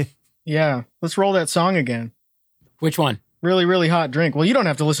today. Yeah, let's roll that song again. Which one? Really, really hot drink. Well, you don't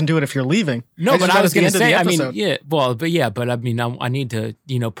have to listen to it if you're leaving. No, but I was going to say, I mean, I mean, I need to,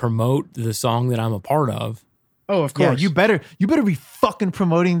 promote the song that I'm a part of. Oh, of course. Yeah, you better be fucking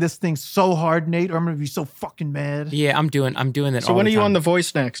promoting this thing so hard, Nate, or I'm going to be so fucking mad. Yeah, I'm doing that. So when are you on The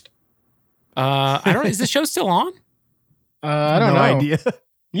Voice next? I don't. Is the show still on? I don't know. No idea.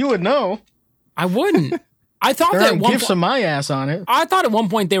 You would know. I wouldn't. I thought there that are gifs of my ass on it. I thought at one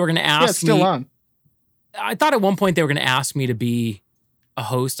point they were going to ask me. It's still on. I thought at one point they were going to ask me to be a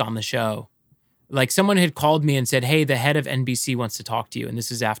host on the show. Like, someone had called me and said, "Hey, the head of NBC wants to talk to you." And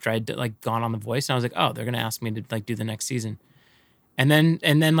this is after I'd like gone on The Voice, and I was like, "Oh, they're going to ask me to like do the next season." And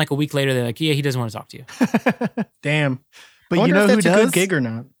then like a week later, they're like, "Yeah, he doesn't want to talk to you." Damn. But I you know if who that's does? a good gig or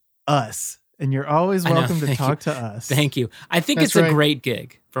not? Us. And you're always welcome to talk to us. Thank you. I think That's it's right. a great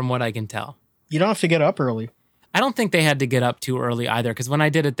gig, from what I can tell. You don't have to get up early. I don't think they had to get up too early either, because when I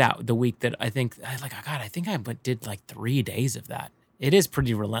did it the week that I think I did like 3 days of that. It is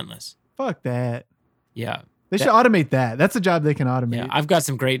pretty relentless. Fuck that. Yeah. They should automate that. That's a job they can automate. Yeah, I've got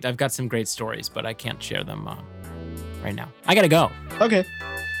some great stories, but I can't share them right now. I gotta go. Okay.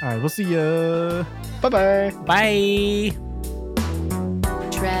 All right, we'll see ya. Bye-bye. Bye.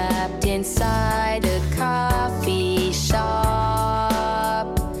 Trapped inside a car.